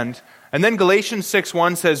command. And then Galatians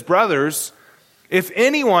 6:1 says, brothers, if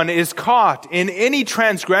anyone is caught in any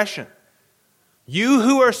transgression, you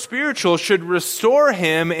who are spiritual should restore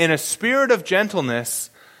him in a spirit of gentleness.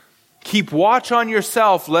 Keep watch on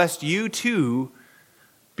yourself, lest you too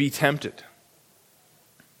be tempted.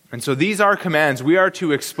 And so these are commands. We are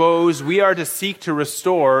to expose, we are to seek to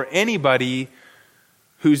restore anybody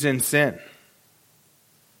who's in sin.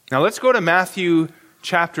 Now let's go to Matthew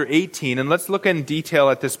chapter 18, and let's look in detail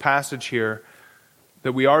at this passage here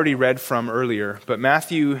that we already read from earlier. But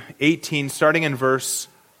Matthew 18, starting in verse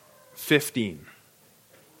 15.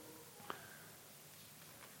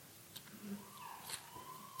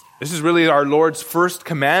 This is really our Lord's first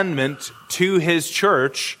commandment to his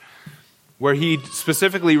church, where he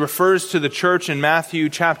specifically refers to the church in Matthew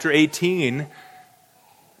chapter 18.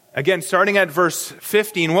 Again, starting at verse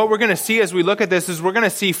 15, what we're going to see as we look at this is we're going to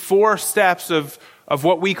see 4 steps of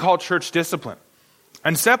what we call church discipline.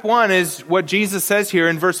 And step 1 is what Jesus says here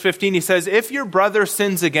in verse 15. He says, if your brother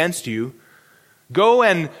sins against you, go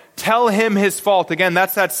and tell him his fault. Again,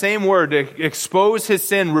 that's that same word, expose his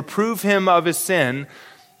sin, reprove him of his sin.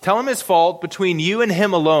 Tell him his fault between you and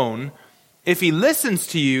him alone. If he listens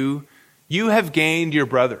to you, you have gained your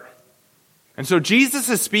brother. And so Jesus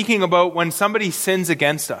is speaking about when somebody sins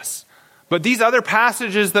against us. But these other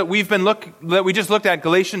passages that we just looked at,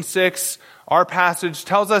 Galatians 6, our passage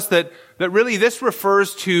tells us that really this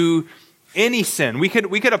refers to any sin. We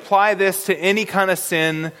could apply this to any kind of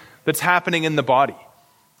sin that's happening in the body.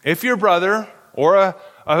 If your brother or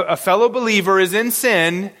a fellow believer is in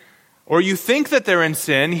sin, or you think that they're in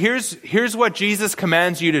sin, here's what Jesus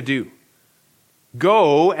commands you to do.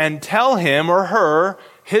 Go and tell him or her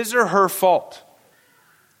his or her fault.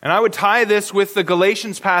 And I would tie this with the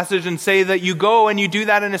Galatians passage and say that you go and you do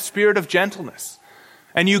that in a spirit of gentleness.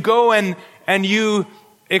 And you go and you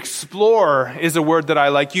explore is a word that I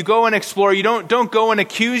like. You go and explore. You don't go and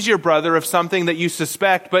accuse your brother of something that you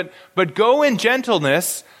suspect, but go in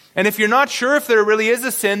gentleness. And if you're not sure if there really is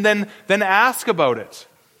a sin, then ask about it.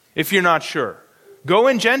 If you're not sure, go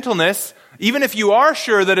in gentleness. Even if you are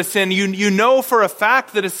sure that a sin, you know for a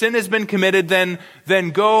fact that a sin has been committed, then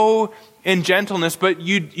go in gentleness. But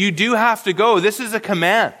you do have to go. This is a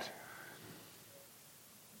command.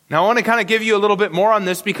 Now I want to kind of give you a little bit more on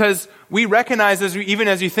this, because we recognize, even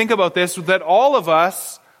as you think about this, that all of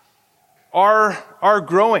us are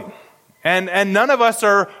growing, and none of us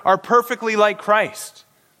are perfectly like Christ.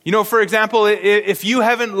 You know, for example, if you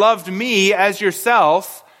haven't loved me as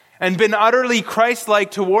yourself and been utterly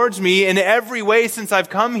Christ-like towards me in every way since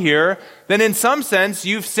I've come here, then in some sense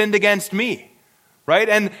you've sinned against me. Right?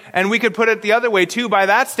 And we could put it the other way too. By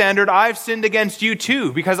that standard, I've sinned against you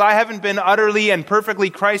too, because I haven't been utterly and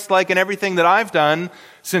perfectly Christ-like in everything that I've done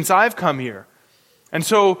since I've come here. And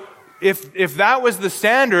so if that was the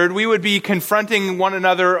standard, we would be confronting one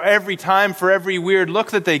another every time for every weird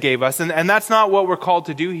look that they gave us. And that's not what we're called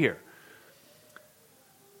to do here.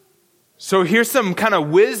 So here's some kind of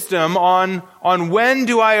wisdom on when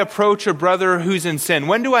do I approach a brother who's in sin?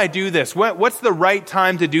 When do I do this? What's the right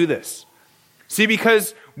time to do this? See,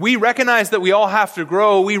 because we recognize that we all have to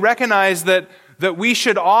grow, we recognize that we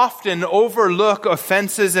should often overlook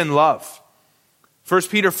offenses in love. 1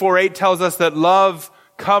 Peter 4:8 tells us that love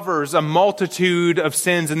covers a multitude of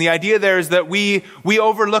sins. And the idea there is that we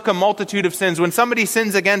overlook a multitude of sins. When somebody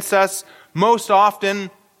sins against us, most often,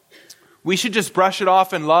 we should just brush it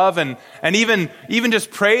off in love and even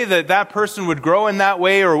just pray that person would grow in that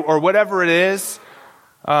way or whatever it is.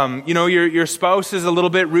 Your spouse is a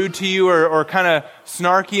little bit rude to you or kind of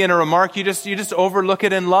snarky in a remark. You just overlook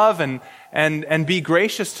it in love and be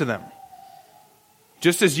gracious to them.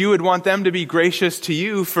 Just as you would want them to be gracious to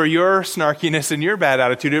you for your snarkiness and your bad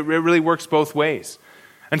attitude. It really works both ways.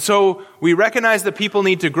 And so we recognize that people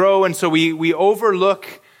need to grow, and so we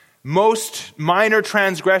overlook most minor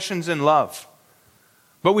transgressions in love.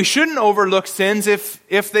 But we shouldn't overlook sins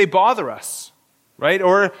if they bother us. Right?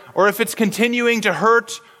 Or if it's continuing to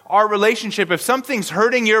hurt our relationship, if something's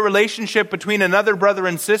hurting your relationship between another brother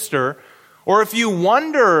and sister, or if you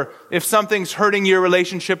wonder if something's hurting your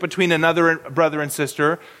relationship between another brother and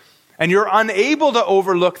sister, and you're unable to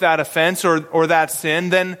overlook that offense or that sin,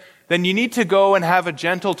 then you need to go and have a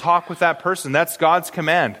gentle talk with that person. That's God's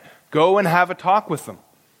command. Go and have a talk with them.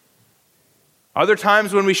 Other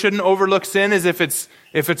times when we shouldn't overlook sin is if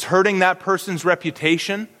it's hurting that person's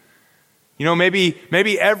reputation. You know,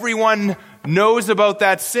 maybe everyone knows about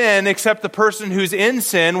that sin except the person who's in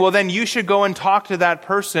sin. Well, then you should go and talk to that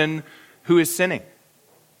person who is sinning.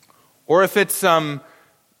 Or if it's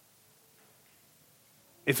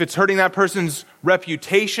hurting that person's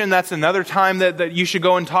reputation, that's another time that you should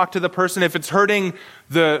go and talk to the person. If it's hurting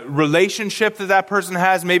the relationship that person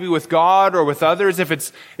has, maybe with God or with others, if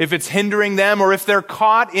it's hindering them, or if they're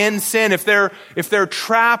caught in sin, if they're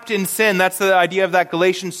trapped in sin, that's the idea of that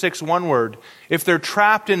Galatians 6:1 word. If they're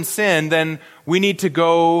trapped in sin, then we need to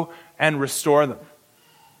go and restore them.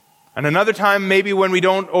 And another time, maybe when we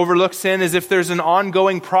don't overlook sin, is if there's an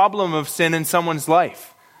ongoing problem of sin in someone's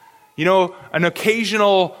life. You know, an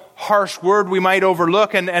occasional harsh word we might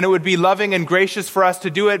overlook, and it would be loving and gracious for us to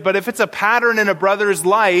do it. But if it's a pattern in a brother's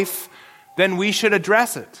life, then we should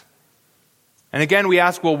address it. And again, we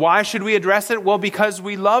ask, well, why should we address it? Well, because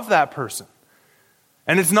we love that person.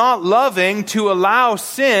 And it's not loving to allow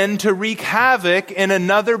sin to wreak havoc in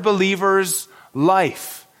another believer's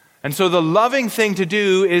life. And so the loving thing to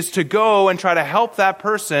do is to go and try to help that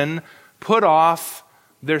person put off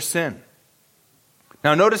their sin.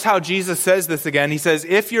 Now notice how Jesus says this again. He says,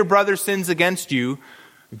 if your brother sins against you,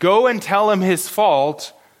 go and tell him his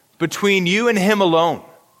fault between you and him alone.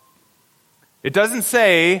 It doesn't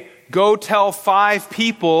say, go tell 5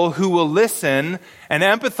 people who will listen and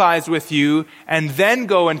empathize with you and then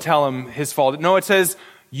go and tell him his fault. No, it says,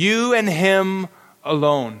 you and him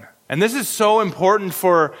alone. And this is so important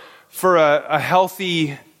for a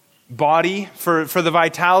healthy body, for the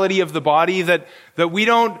vitality of the body, that we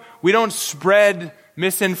don't spread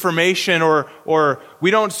misinformation or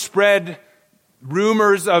we don't spread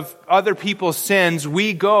rumors of other people's sins.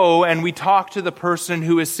 We go and we talk to the person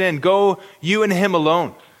who has sinned. Go, you and him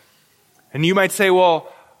alone. And you might say,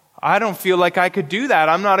 well, I don't feel like I could do that.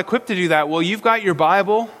 I'm not equipped to do that. Well, you've got your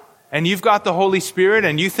Bible and you've got the Holy Spirit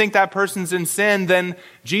and you think that person's in sin, then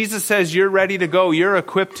Jesus says you're ready to go. You're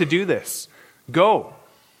equipped to do this. Go.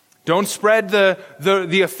 Don't spread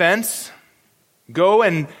the offense. Go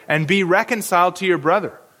and be reconciled to your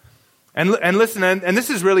brother. And listen, and this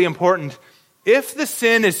is really important. If the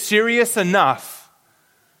sin is serious enough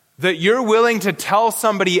that you're willing to tell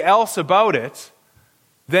somebody else about it,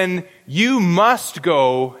 then you must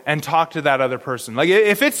go and talk to that other person. Like,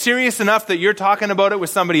 if it's serious enough that you're talking about it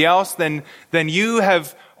with somebody else, then you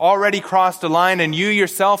have already crossed a line and you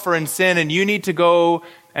yourself are in sin and you need to go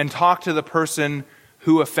and talk to the person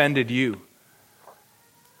who offended you.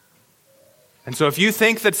 And so if you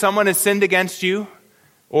think that someone has sinned against you,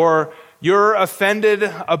 or you're offended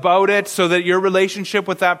about it so that your relationship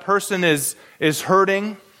with that person is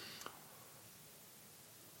hurting,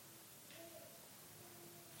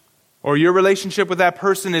 or your relationship with that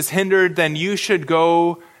person is hindered, then you should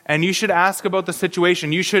go and you should ask about the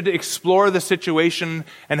situation. You should explore the situation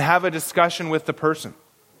and have a discussion with the person.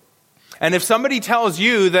 And if somebody tells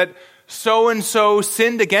you that so-and-so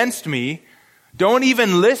sinned against me, don't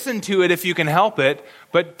even listen to it if you can help it,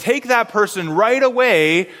 but take that person right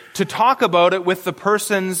away to talk about it with the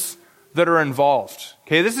persons that are involved.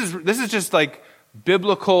 Okay, this is just like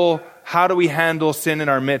biblical, how do we handle sin in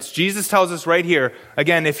our midst? Jesus tells us right here,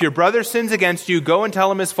 again, if your brother sins against you, go and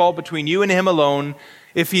tell him his fault between you and him alone.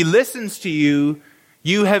 If he listens to you,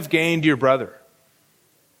 you have gained your brother.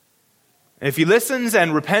 If he listens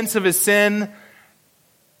and repents of his sin,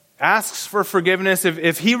 asks for forgiveness,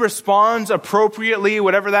 if he responds appropriately,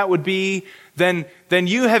 whatever that would be, then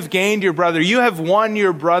you have gained your brother. You have won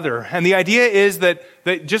your brother. And the idea is that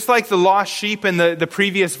just like the lost sheep in the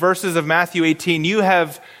previous verses of Matthew 18, you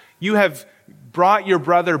have brought your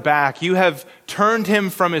brother back. You have turned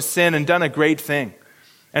him from his sin and done a great thing.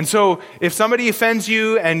 And so if somebody offends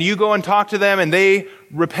you and you go and talk to them and they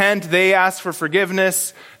repent, they ask for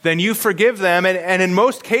forgiveness, then you forgive them. And in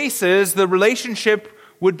most cases, the relationship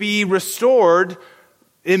would be restored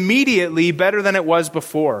immediately better than it was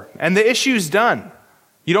before. And the issue's done.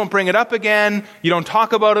 You don't bring it up again. You don't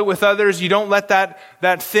talk about it with others. You don't let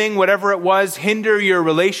that thing, whatever it was, hinder your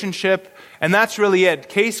relationship. And that's really it.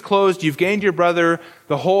 Case closed. You've gained your brother.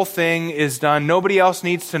 The whole thing is done. Nobody else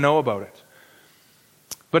needs to know about it.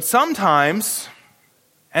 But sometimes,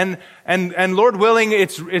 and Lord willing,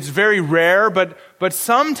 it's very rare, but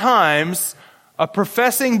sometimes a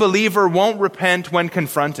professing believer won't repent when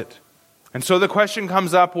confronted. And so the question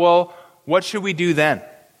comes up, well, what should we do then?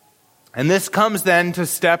 And this comes then to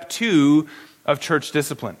step 2 of church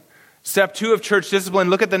discipline. Step 2 of church discipline,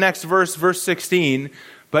 look at the next verse, verse 16.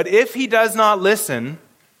 But if he does not listen,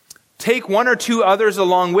 take 1 or 2 others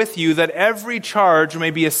along with you, that every charge may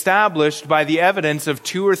be established by the evidence of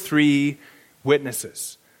 2 or 3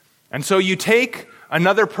 witnesses. And so you take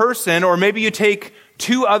another person, or maybe you take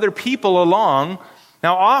 2 other people along.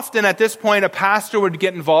 Now, often at this point, a pastor would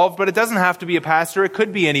get involved, but it doesn't have to be a pastor. It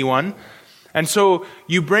could be anyone. And so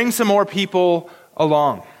you bring some more people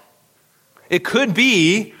along. It could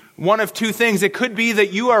be one of 2 things. It could be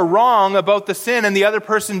that you are wrong about the sin and the other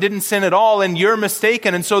person didn't sin at all and you're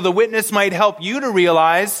mistaken. And so the witness might help you to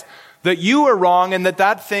realize that you are wrong and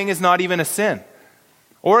that thing is not even a sin.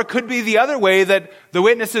 Or it could be the other way, that the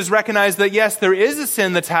witnesses recognize that yes, there is a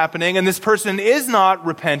sin that's happening and this person is not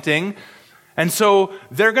repenting. And so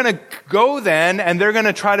they're going to go then and they're going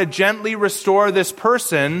to try to gently restore this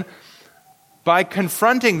person by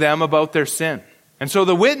confronting them about their sin. And so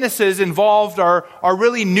the witnesses involved are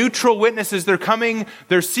really neutral witnesses.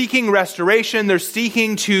 They're seeking restoration. They're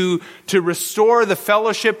seeking to restore the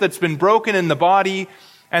fellowship that's been broken in the body.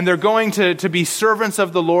 And they're going to be servants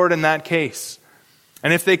of the Lord in that case.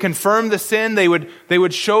 And if they confirm the sin, they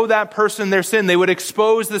would show that person their sin. They would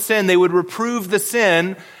expose the sin. They would reprove the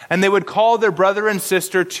sin. And they would call their brother and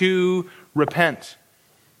sister to repent.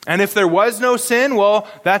 And if there was no sin, well,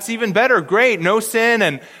 that's even better. Great, no sin.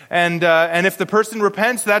 And if the person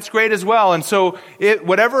repents, that's great as well. And so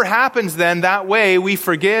whatever happens then, that way we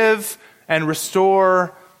forgive and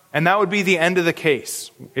restore. And that would be the end of the case.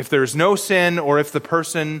 If there's no sin or if the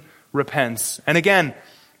person repents. And again,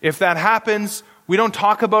 if that happens, we don't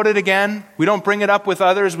talk about it again. We don't bring it up with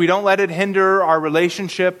others. We don't let it hinder our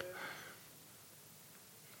relationship.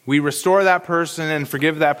 We restore that person and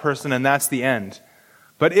forgive that person, and that's the end.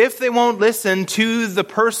 But if they won't listen to the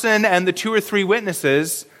person and the 2 or 3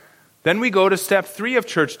 witnesses, then we go to step 3 of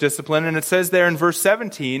church discipline, and it says there in verse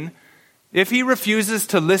 17, if he refuses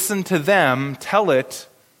to listen to them, tell it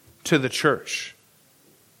to the church.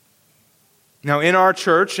 Now, in our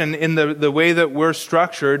church and in the way that we're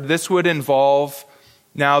structured, this would involve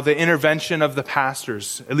now the intervention of the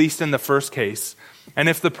pastors, at least in the first case. And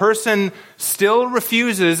if the person still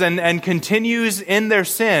refuses and continues in their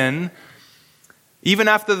sin, even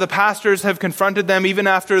after the pastors have confronted them, even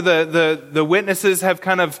after the witnesses have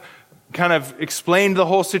kind of explained the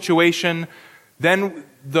whole situation, then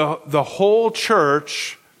the whole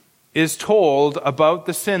church is told about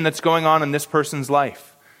the sin that's going on in this person's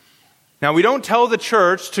life. Now, we don't tell the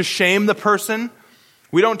church to shame the person.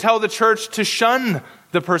 We don't tell the church to shun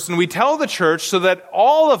the person. We tell the church so that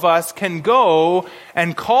all of us can go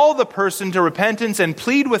and call the person to repentance and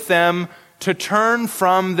plead with them to turn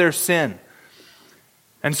from their sin.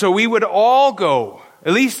 And so we would all go,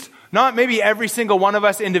 at least not maybe every single one of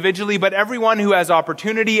us individually, but everyone who has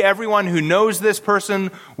opportunity, everyone who knows this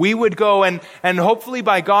person, we would go and hopefully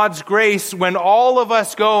by God's grace, when all of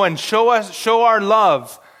us go and show our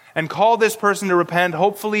love and call this person to repent,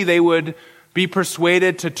 hopefully they would be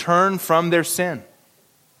persuaded to turn from their sin.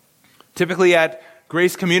 Typically at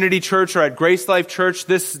Grace Community Church or at Grace Life Church,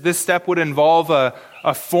 this step would involve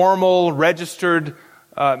a formal registered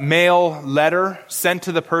mail letter sent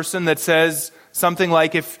to the person that says something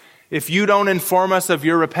like, if you don't inform us of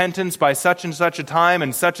your repentance by such and such a time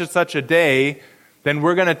and such a day, then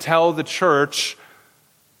we're going to tell the church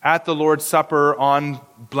at the Lord's Supper on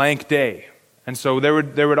blank day. And so there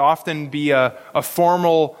would often be a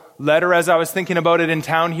formal letter. As I was thinking about it in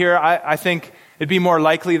town here, I think it'd be more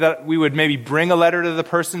likely that we would maybe bring a letter to the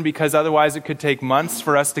person, because otherwise it could take months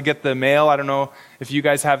for us to get the mail. I don't know if you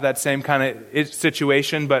guys have that same kind of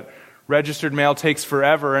situation, but registered mail takes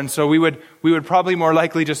forever. And so we would probably more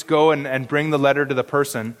likely just go and bring the letter to the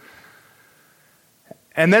person.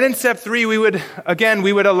 And then in step 3, we would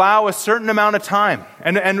allow a certain amount of time.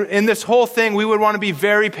 And in this whole thing, we would want to be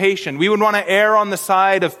very patient. We would want to err on the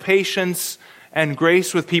side of patience and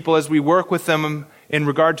grace with people as we work with them in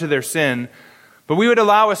regard to their sin. But we would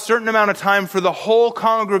allow a certain amount of time for the whole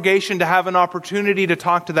congregation to have an opportunity to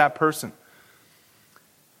talk to that person.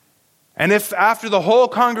 And if after the whole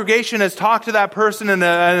congregation has talked to that person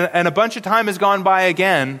and a bunch of time has gone by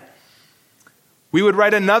again, we would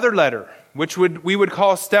write another letter, which we would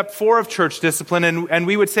call step 4 of church discipline. And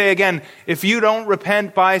we would say again, if you don't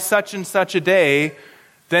repent by such and such a day,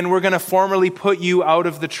 then we're going to formally put you out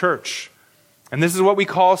of the church. And this is what we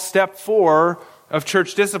call step 4 of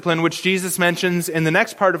church discipline, which Jesus mentions in the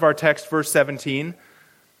next part of our text, verse 17.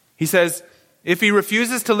 He says, if he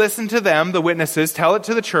refuses to listen to them, the witnesses, tell it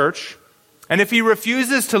to the church. And if he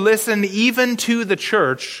refuses to listen even to the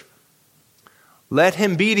church, let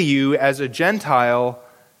him be to you as a Gentile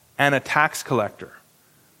and a tax collector.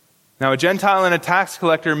 Now, a Gentile and a tax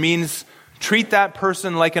collector means treat that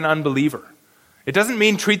person like an unbeliever. It doesn't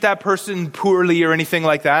mean treat that person poorly or anything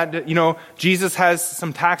like that. You know, Jesus has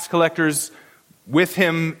some tax collectors with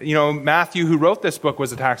him. You know, Matthew, who wrote this book,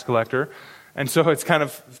 was a tax collector. And so it's kind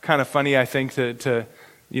of funny, I think, to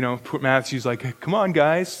Matthew's like, come on,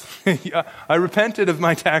 guys. I repented of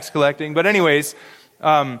my tax collecting. But anyways,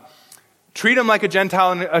 treat him like a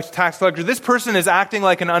Gentile and a tax collector. This person is acting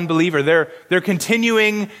like an unbeliever. They're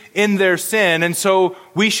continuing in their sin. And so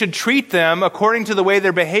we should treat them according to the way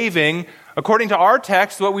they're behaving. According to our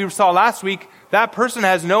text, what we saw last week, that person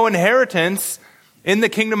has no inheritance in the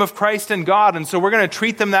kingdom of Christ and God. And so we're going to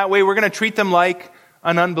treat them that way. We're going to treat them like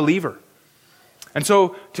an unbeliever. And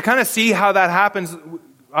so to kind of see how that happens,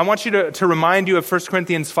 I want you to remind you of 1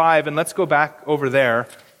 Corinthians 5, and let's go back over there.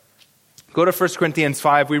 Go to 1 Corinthians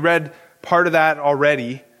 5. We read part of that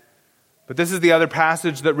already, but this is the other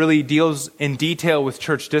passage that really deals in detail with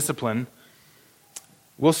church discipline.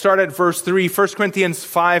 We'll start at verse 3. 1 Corinthians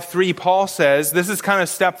 5:3, Paul says, this is kind of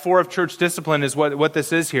step 4 of church discipline is what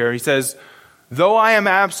this is here. He says, though I am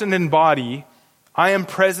absent in body, I am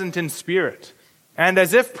present in spirit. And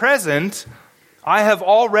as if present, I have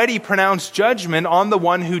already pronounced judgment on the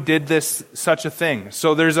one who did such a thing.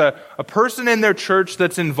 So there's a person in their church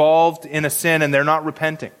that's involved in a sin and they're not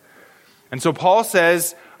repenting. And so Paul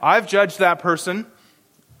says, I've judged that person,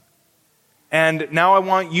 and now I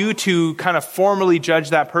want you to kind of formally judge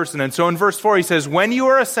that person. And so in verse 4 he says, when you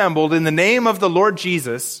are assembled in the name of the Lord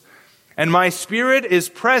Jesus, and my spirit is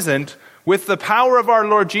present with the power of our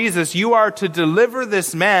Lord Jesus, you are to deliver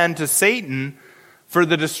this man to Satan for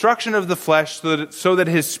the destruction of the flesh, so that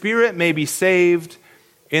his spirit may be saved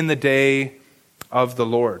in the day of the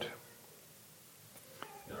Lord.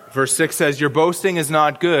 Verse 6 says, your boasting is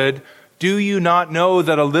not good. Do you not know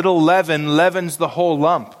that a little leaven leavens the whole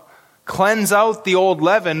lump? Cleanse out the old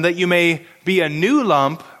leaven, that you may be a new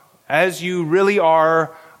lump, as you really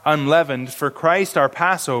are unleavened. For Christ, our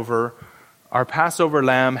Passover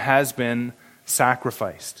lamb, has been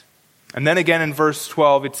sacrificed. And then again in verse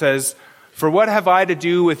 12 it says, for what have I to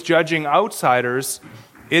do with judging outsiders?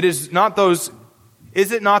 Is it not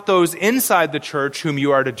those inside the church whom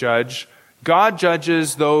you are to judge? God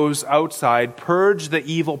judges those outside. Purge the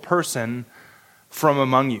evil person from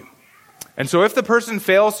among you. And so if the person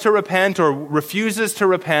fails to repent or refuses to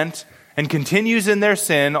repent and continues in their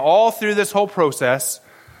sin all through this whole process,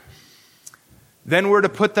 then we're to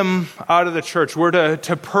put them out of the church. We're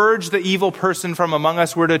to purge the evil person from among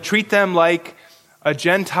us. We're to treat them like a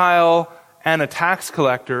Gentile and a tax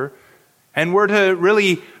collector. And we're to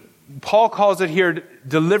really, Paul calls it here,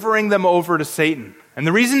 delivering them over to Satan. And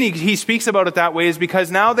the reason he speaks about it that way is because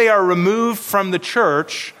now they are removed from the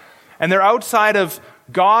church and they're outside of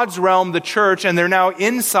God's realm, the church, and they're now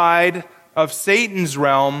inside of Satan's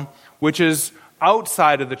realm, which is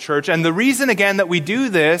outside of the church. And the reason, again, that we do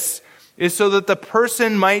this is so that the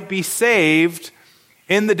person might be saved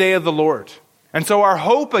in the day of the Lord. And so our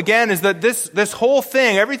hope, again, is that this whole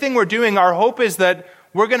thing, everything we're doing, our hope is that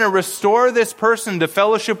we're going to restore this person to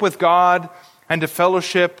fellowship with God and to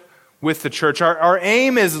fellowship with the church. Our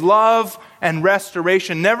aim is love and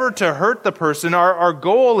restoration, never to hurt the person. Our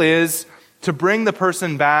goal is to bring the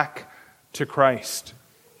person back to Christ.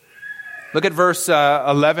 Look at verse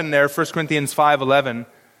 11 there, 1 Corinthians 5:11.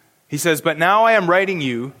 He says, but now I am writing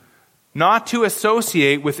you not to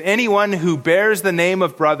associate with anyone who bears the name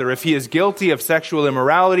of brother, if he is guilty of sexual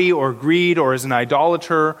immorality or greed or is an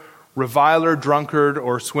idolater, reviler, drunkard,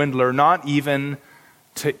 or swindler, not even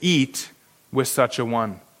to eat with such a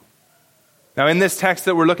one. Now in this text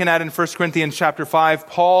that we're looking at in 1 Corinthians chapter 5,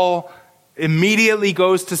 Paul immediately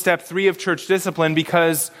goes to step 3 of church discipline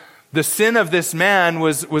because the sin of this man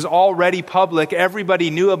was already public. Everybody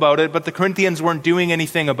knew about it, but the Corinthians weren't doing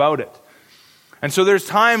anything about it. And so there's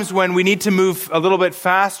times when we need to move a little bit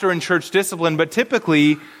faster in church discipline, but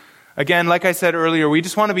typically, again, like I said earlier, we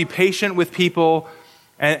just want to be patient with people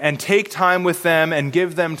and take time with them and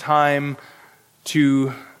give them time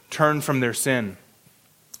to turn from their sin.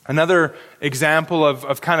 Another example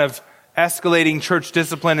of kind of escalating church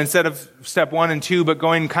discipline instead of step 1 and 2, but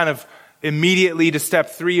going kind of immediately to step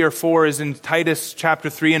 3 or 4 is in Titus chapter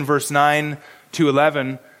 3 and verse 9 to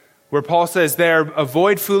 11, where Paul says there,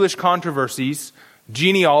 avoid foolish controversies,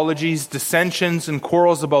 genealogies, dissensions, and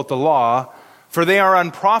quarrels about the law, for they are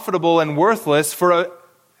unprofitable and worthless.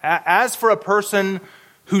 As for a person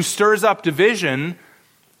who stirs up division,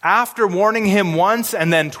 after warning him once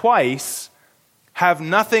and then twice, have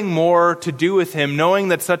nothing more to do with him, knowing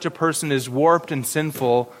that such a person is warped and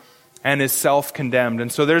sinful and is self-condemned.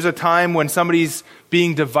 And so there's a time when somebody's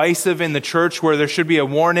being divisive in the church where there should be a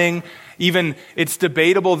warning. Even it's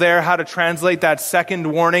debatable there how to translate that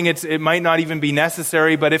second warning. It might not even be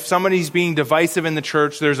necessary, but if somebody's being divisive in the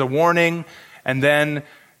church, there's a warning, and then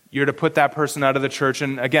you're to put that person out of the church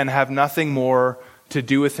and, again, have nothing more to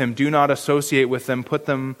do with him. Do not associate with them. Put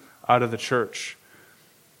them out of the church.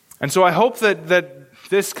 And so I hope that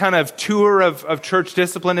this kind of tour of church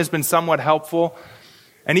discipline has been somewhat helpful.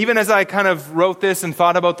 And even as I kind of wrote this and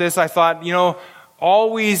thought about this, I thought,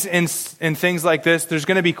 always in things like this, there's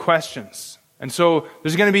going to be questions. And so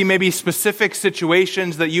there's going to be maybe specific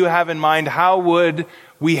situations that you have in mind. How would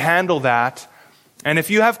we handle that? And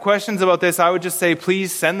if you have questions about this, I would just say,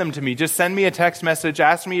 please send them to me. Just send me a text message,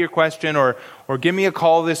 ask me your question, or give me a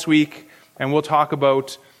call this week, and we'll talk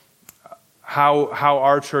about how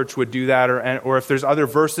our church would do that, or if there's other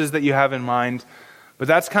verses that you have in mind. But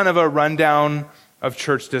that's kind of a rundown of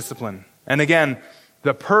church discipline. And again,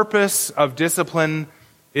 the purpose of discipline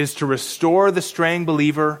is to restore the straying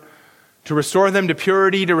believer, to restore them to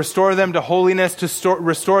purity, to restore them to holiness, to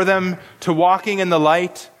restore them to walking in the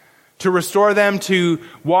light, to restore them to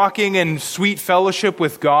walking in sweet fellowship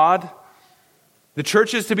with God. The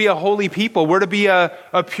church is to be a holy people. We're to be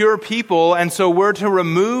a pure people, and so we're to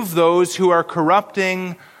remove those who are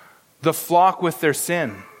corrupting the flock with their sin.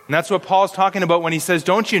 And that's what Paul's talking about when he says,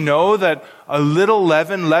 don't you know that a little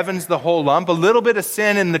leaven leavens the whole lump? A little bit of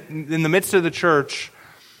sin in the midst of the church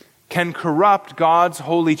can corrupt God's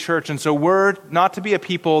holy church. And so we're not to be a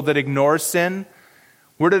people that ignores sin.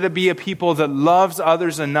 We're to be a people that loves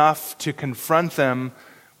others enough to confront them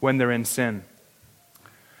when they're in sin.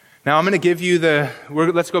 Now I'm going to give you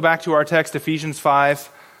let's go back to our text, Ephesians 5.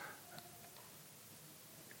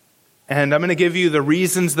 And I'm going to give you the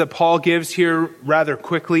reasons that Paul gives here rather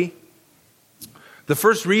quickly. The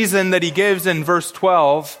first reason that he gives in verse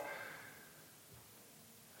 12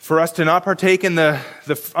 for us to not partake in the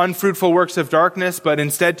unfruitful works of darkness, but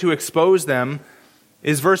instead to expose them,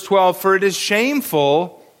 is verse 12, for it is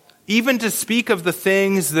shameful even to speak of the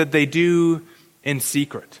things that they do in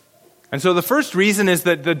secret. And so the first reason is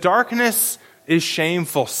that the darkness is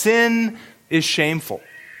shameful. Sin is shameful.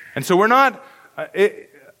 And so we're not, let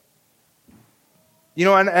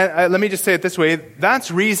me just say it this way. That's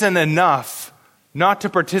reason enough not to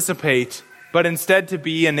participate, but instead to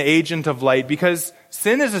be an agent of light, because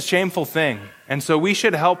sin is a shameful thing. And so we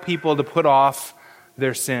should help people to put off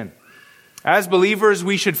their sin. As believers,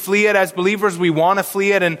 we should flee it. As believers, we want to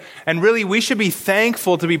flee it. And really, we should be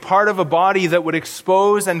thankful to be part of a body that would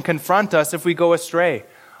expose and confront us if we go astray.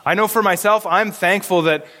 I know for myself, I'm thankful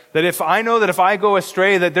that if I go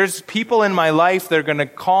astray, that there's people in my life that are going to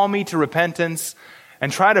call me to repentance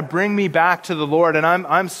and try to bring me back to the Lord. And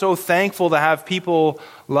I'm so thankful to have people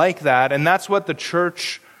like that. And that's what the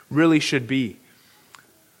church really should be.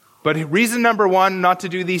 But reason number one not to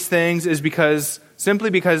do these things is simply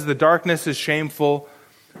because the darkness is shameful.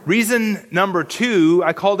 Reason number two,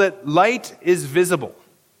 I called it light is visible.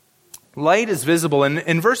 Light is visible. And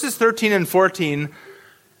in verses 13 and 14,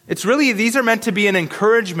 these are meant to be an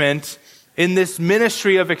encouragement in this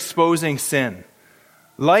ministry of exposing sin.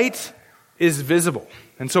 Light is visible.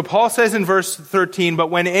 And so Paul says in verse 13, but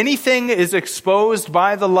when anything is exposed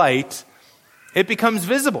by the light, it becomes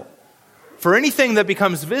visible. For anything that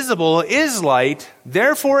becomes visible is light.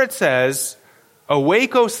 Therefore it says,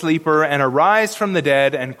 awake, O sleeper, and arise from the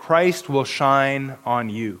dead, and Christ will shine on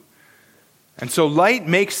you. And so light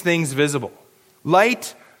makes things visible.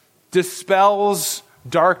 Light dispels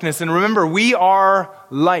darkness. And remember, we are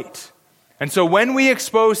light. And so when we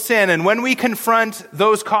expose sin and when we confront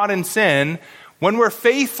those caught in sin, when we're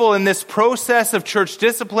faithful in this process of church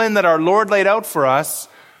discipline that our Lord laid out for us,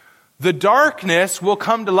 the darkness will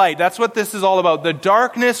come to light. That's what this is all about. The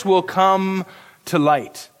darkness will come to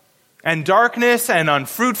light. And darkness and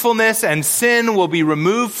unfruitfulness and sin will be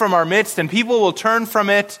removed from our midst, and people will turn from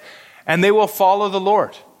it and they will follow the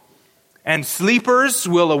Lord. And sleepers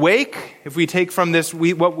will awake. If we take from this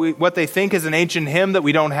what they think is an ancient hymn that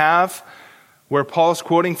we don't have, where Paul's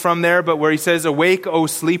quoting from there, but where he says, awake, O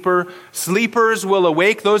sleeper. Sleepers will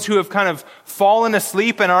awake. Those who have kind of fallen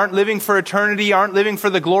asleep and aren't living for eternity, aren't living for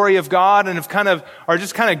the glory of God, and are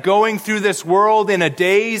just going through this world in a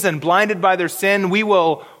daze and blinded by their sin, we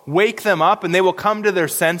will wake them up and they will come to their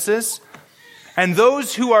senses. And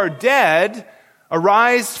those who are dead,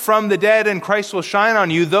 arise from the dead and Christ will shine on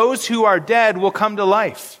you. Those who are dead will come to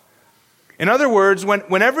life. In other words,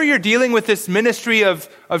 whenever you're dealing with this ministry of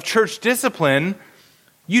church discipline,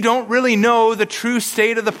 you don't really know the true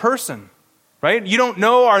state of the person, right? You don't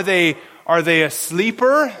know, are they a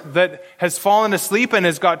sleeper that has fallen asleep and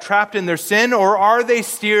has got trapped in their sin, or are they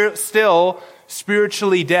still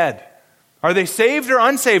spiritually dead? Are they saved or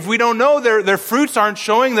unsaved? We don't know. Their fruits aren't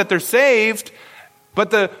showing that they're saved. But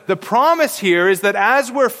the promise here is that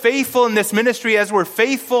as we're faithful in this ministry, as we're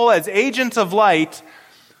faithful as agents of light,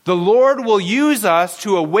 the Lord will use us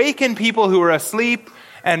to awaken people who are asleep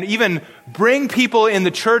and even bring people in the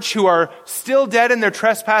church who are still dead in their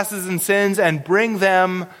trespasses and sins and bring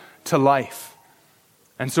them to life.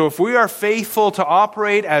 And so if we are faithful to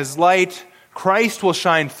operate as light, Christ will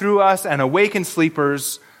shine through us and awaken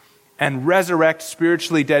sleepers and resurrect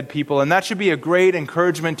spiritually dead people. And that should be a great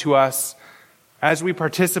encouragement to us as we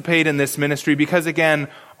participate in this ministry, because again,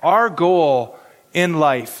 our goal in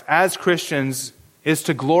life as Christians is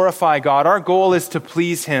to glorify God. Our goal is to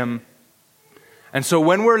please Him. And so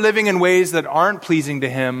when we're living in ways that aren't pleasing to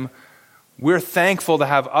Him, we're thankful to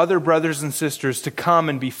have other brothers and sisters to come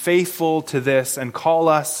and be faithful to this and call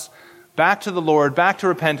us back to the Lord, back to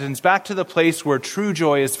repentance, back to the place where true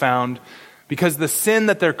joy is found, because the sin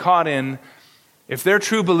that they're caught in, if they're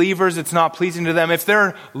true believers, it's not pleasing to them. If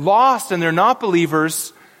they're lost and they're not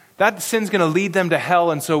believers, that sin's going to lead them to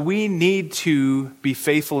hell. And so we need to be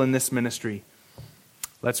faithful in this ministry.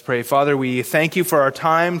 Let's pray. Father, we thank you for our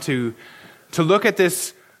time to look at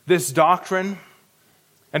this doctrine.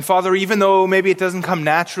 And Father, even though maybe it doesn't come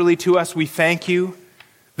naturally to us, we thank you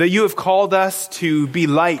that you have called us to be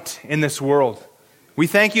light in this world. We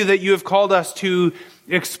thank you that you have called us to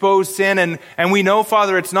expose sin. And we know,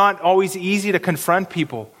 Father, it's not always easy to confront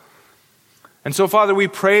people. And so, Father, we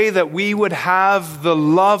pray that we would have the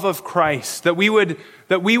love of Christ, that we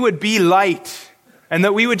would be light, and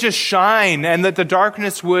that we would just shine, and that the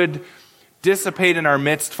darkness would dissipate in our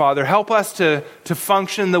midst, Father. Help us to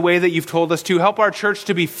function the way that you've told us to. Help our church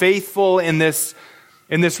to be faithful in this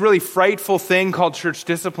really frightful thing called church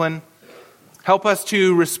discipline. Help us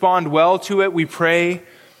to respond well to it, we pray.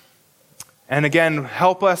 And again,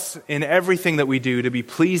 help us in everything that we do to be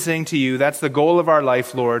pleasing to you. That's the goal of our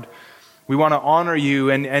life, Lord. We want to honor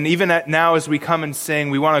you. And even now as we come and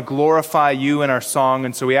sing, we want to glorify you in our song.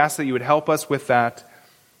 And so we ask that you would help us with that.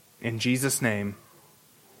 In Jesus' name,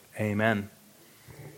 amen.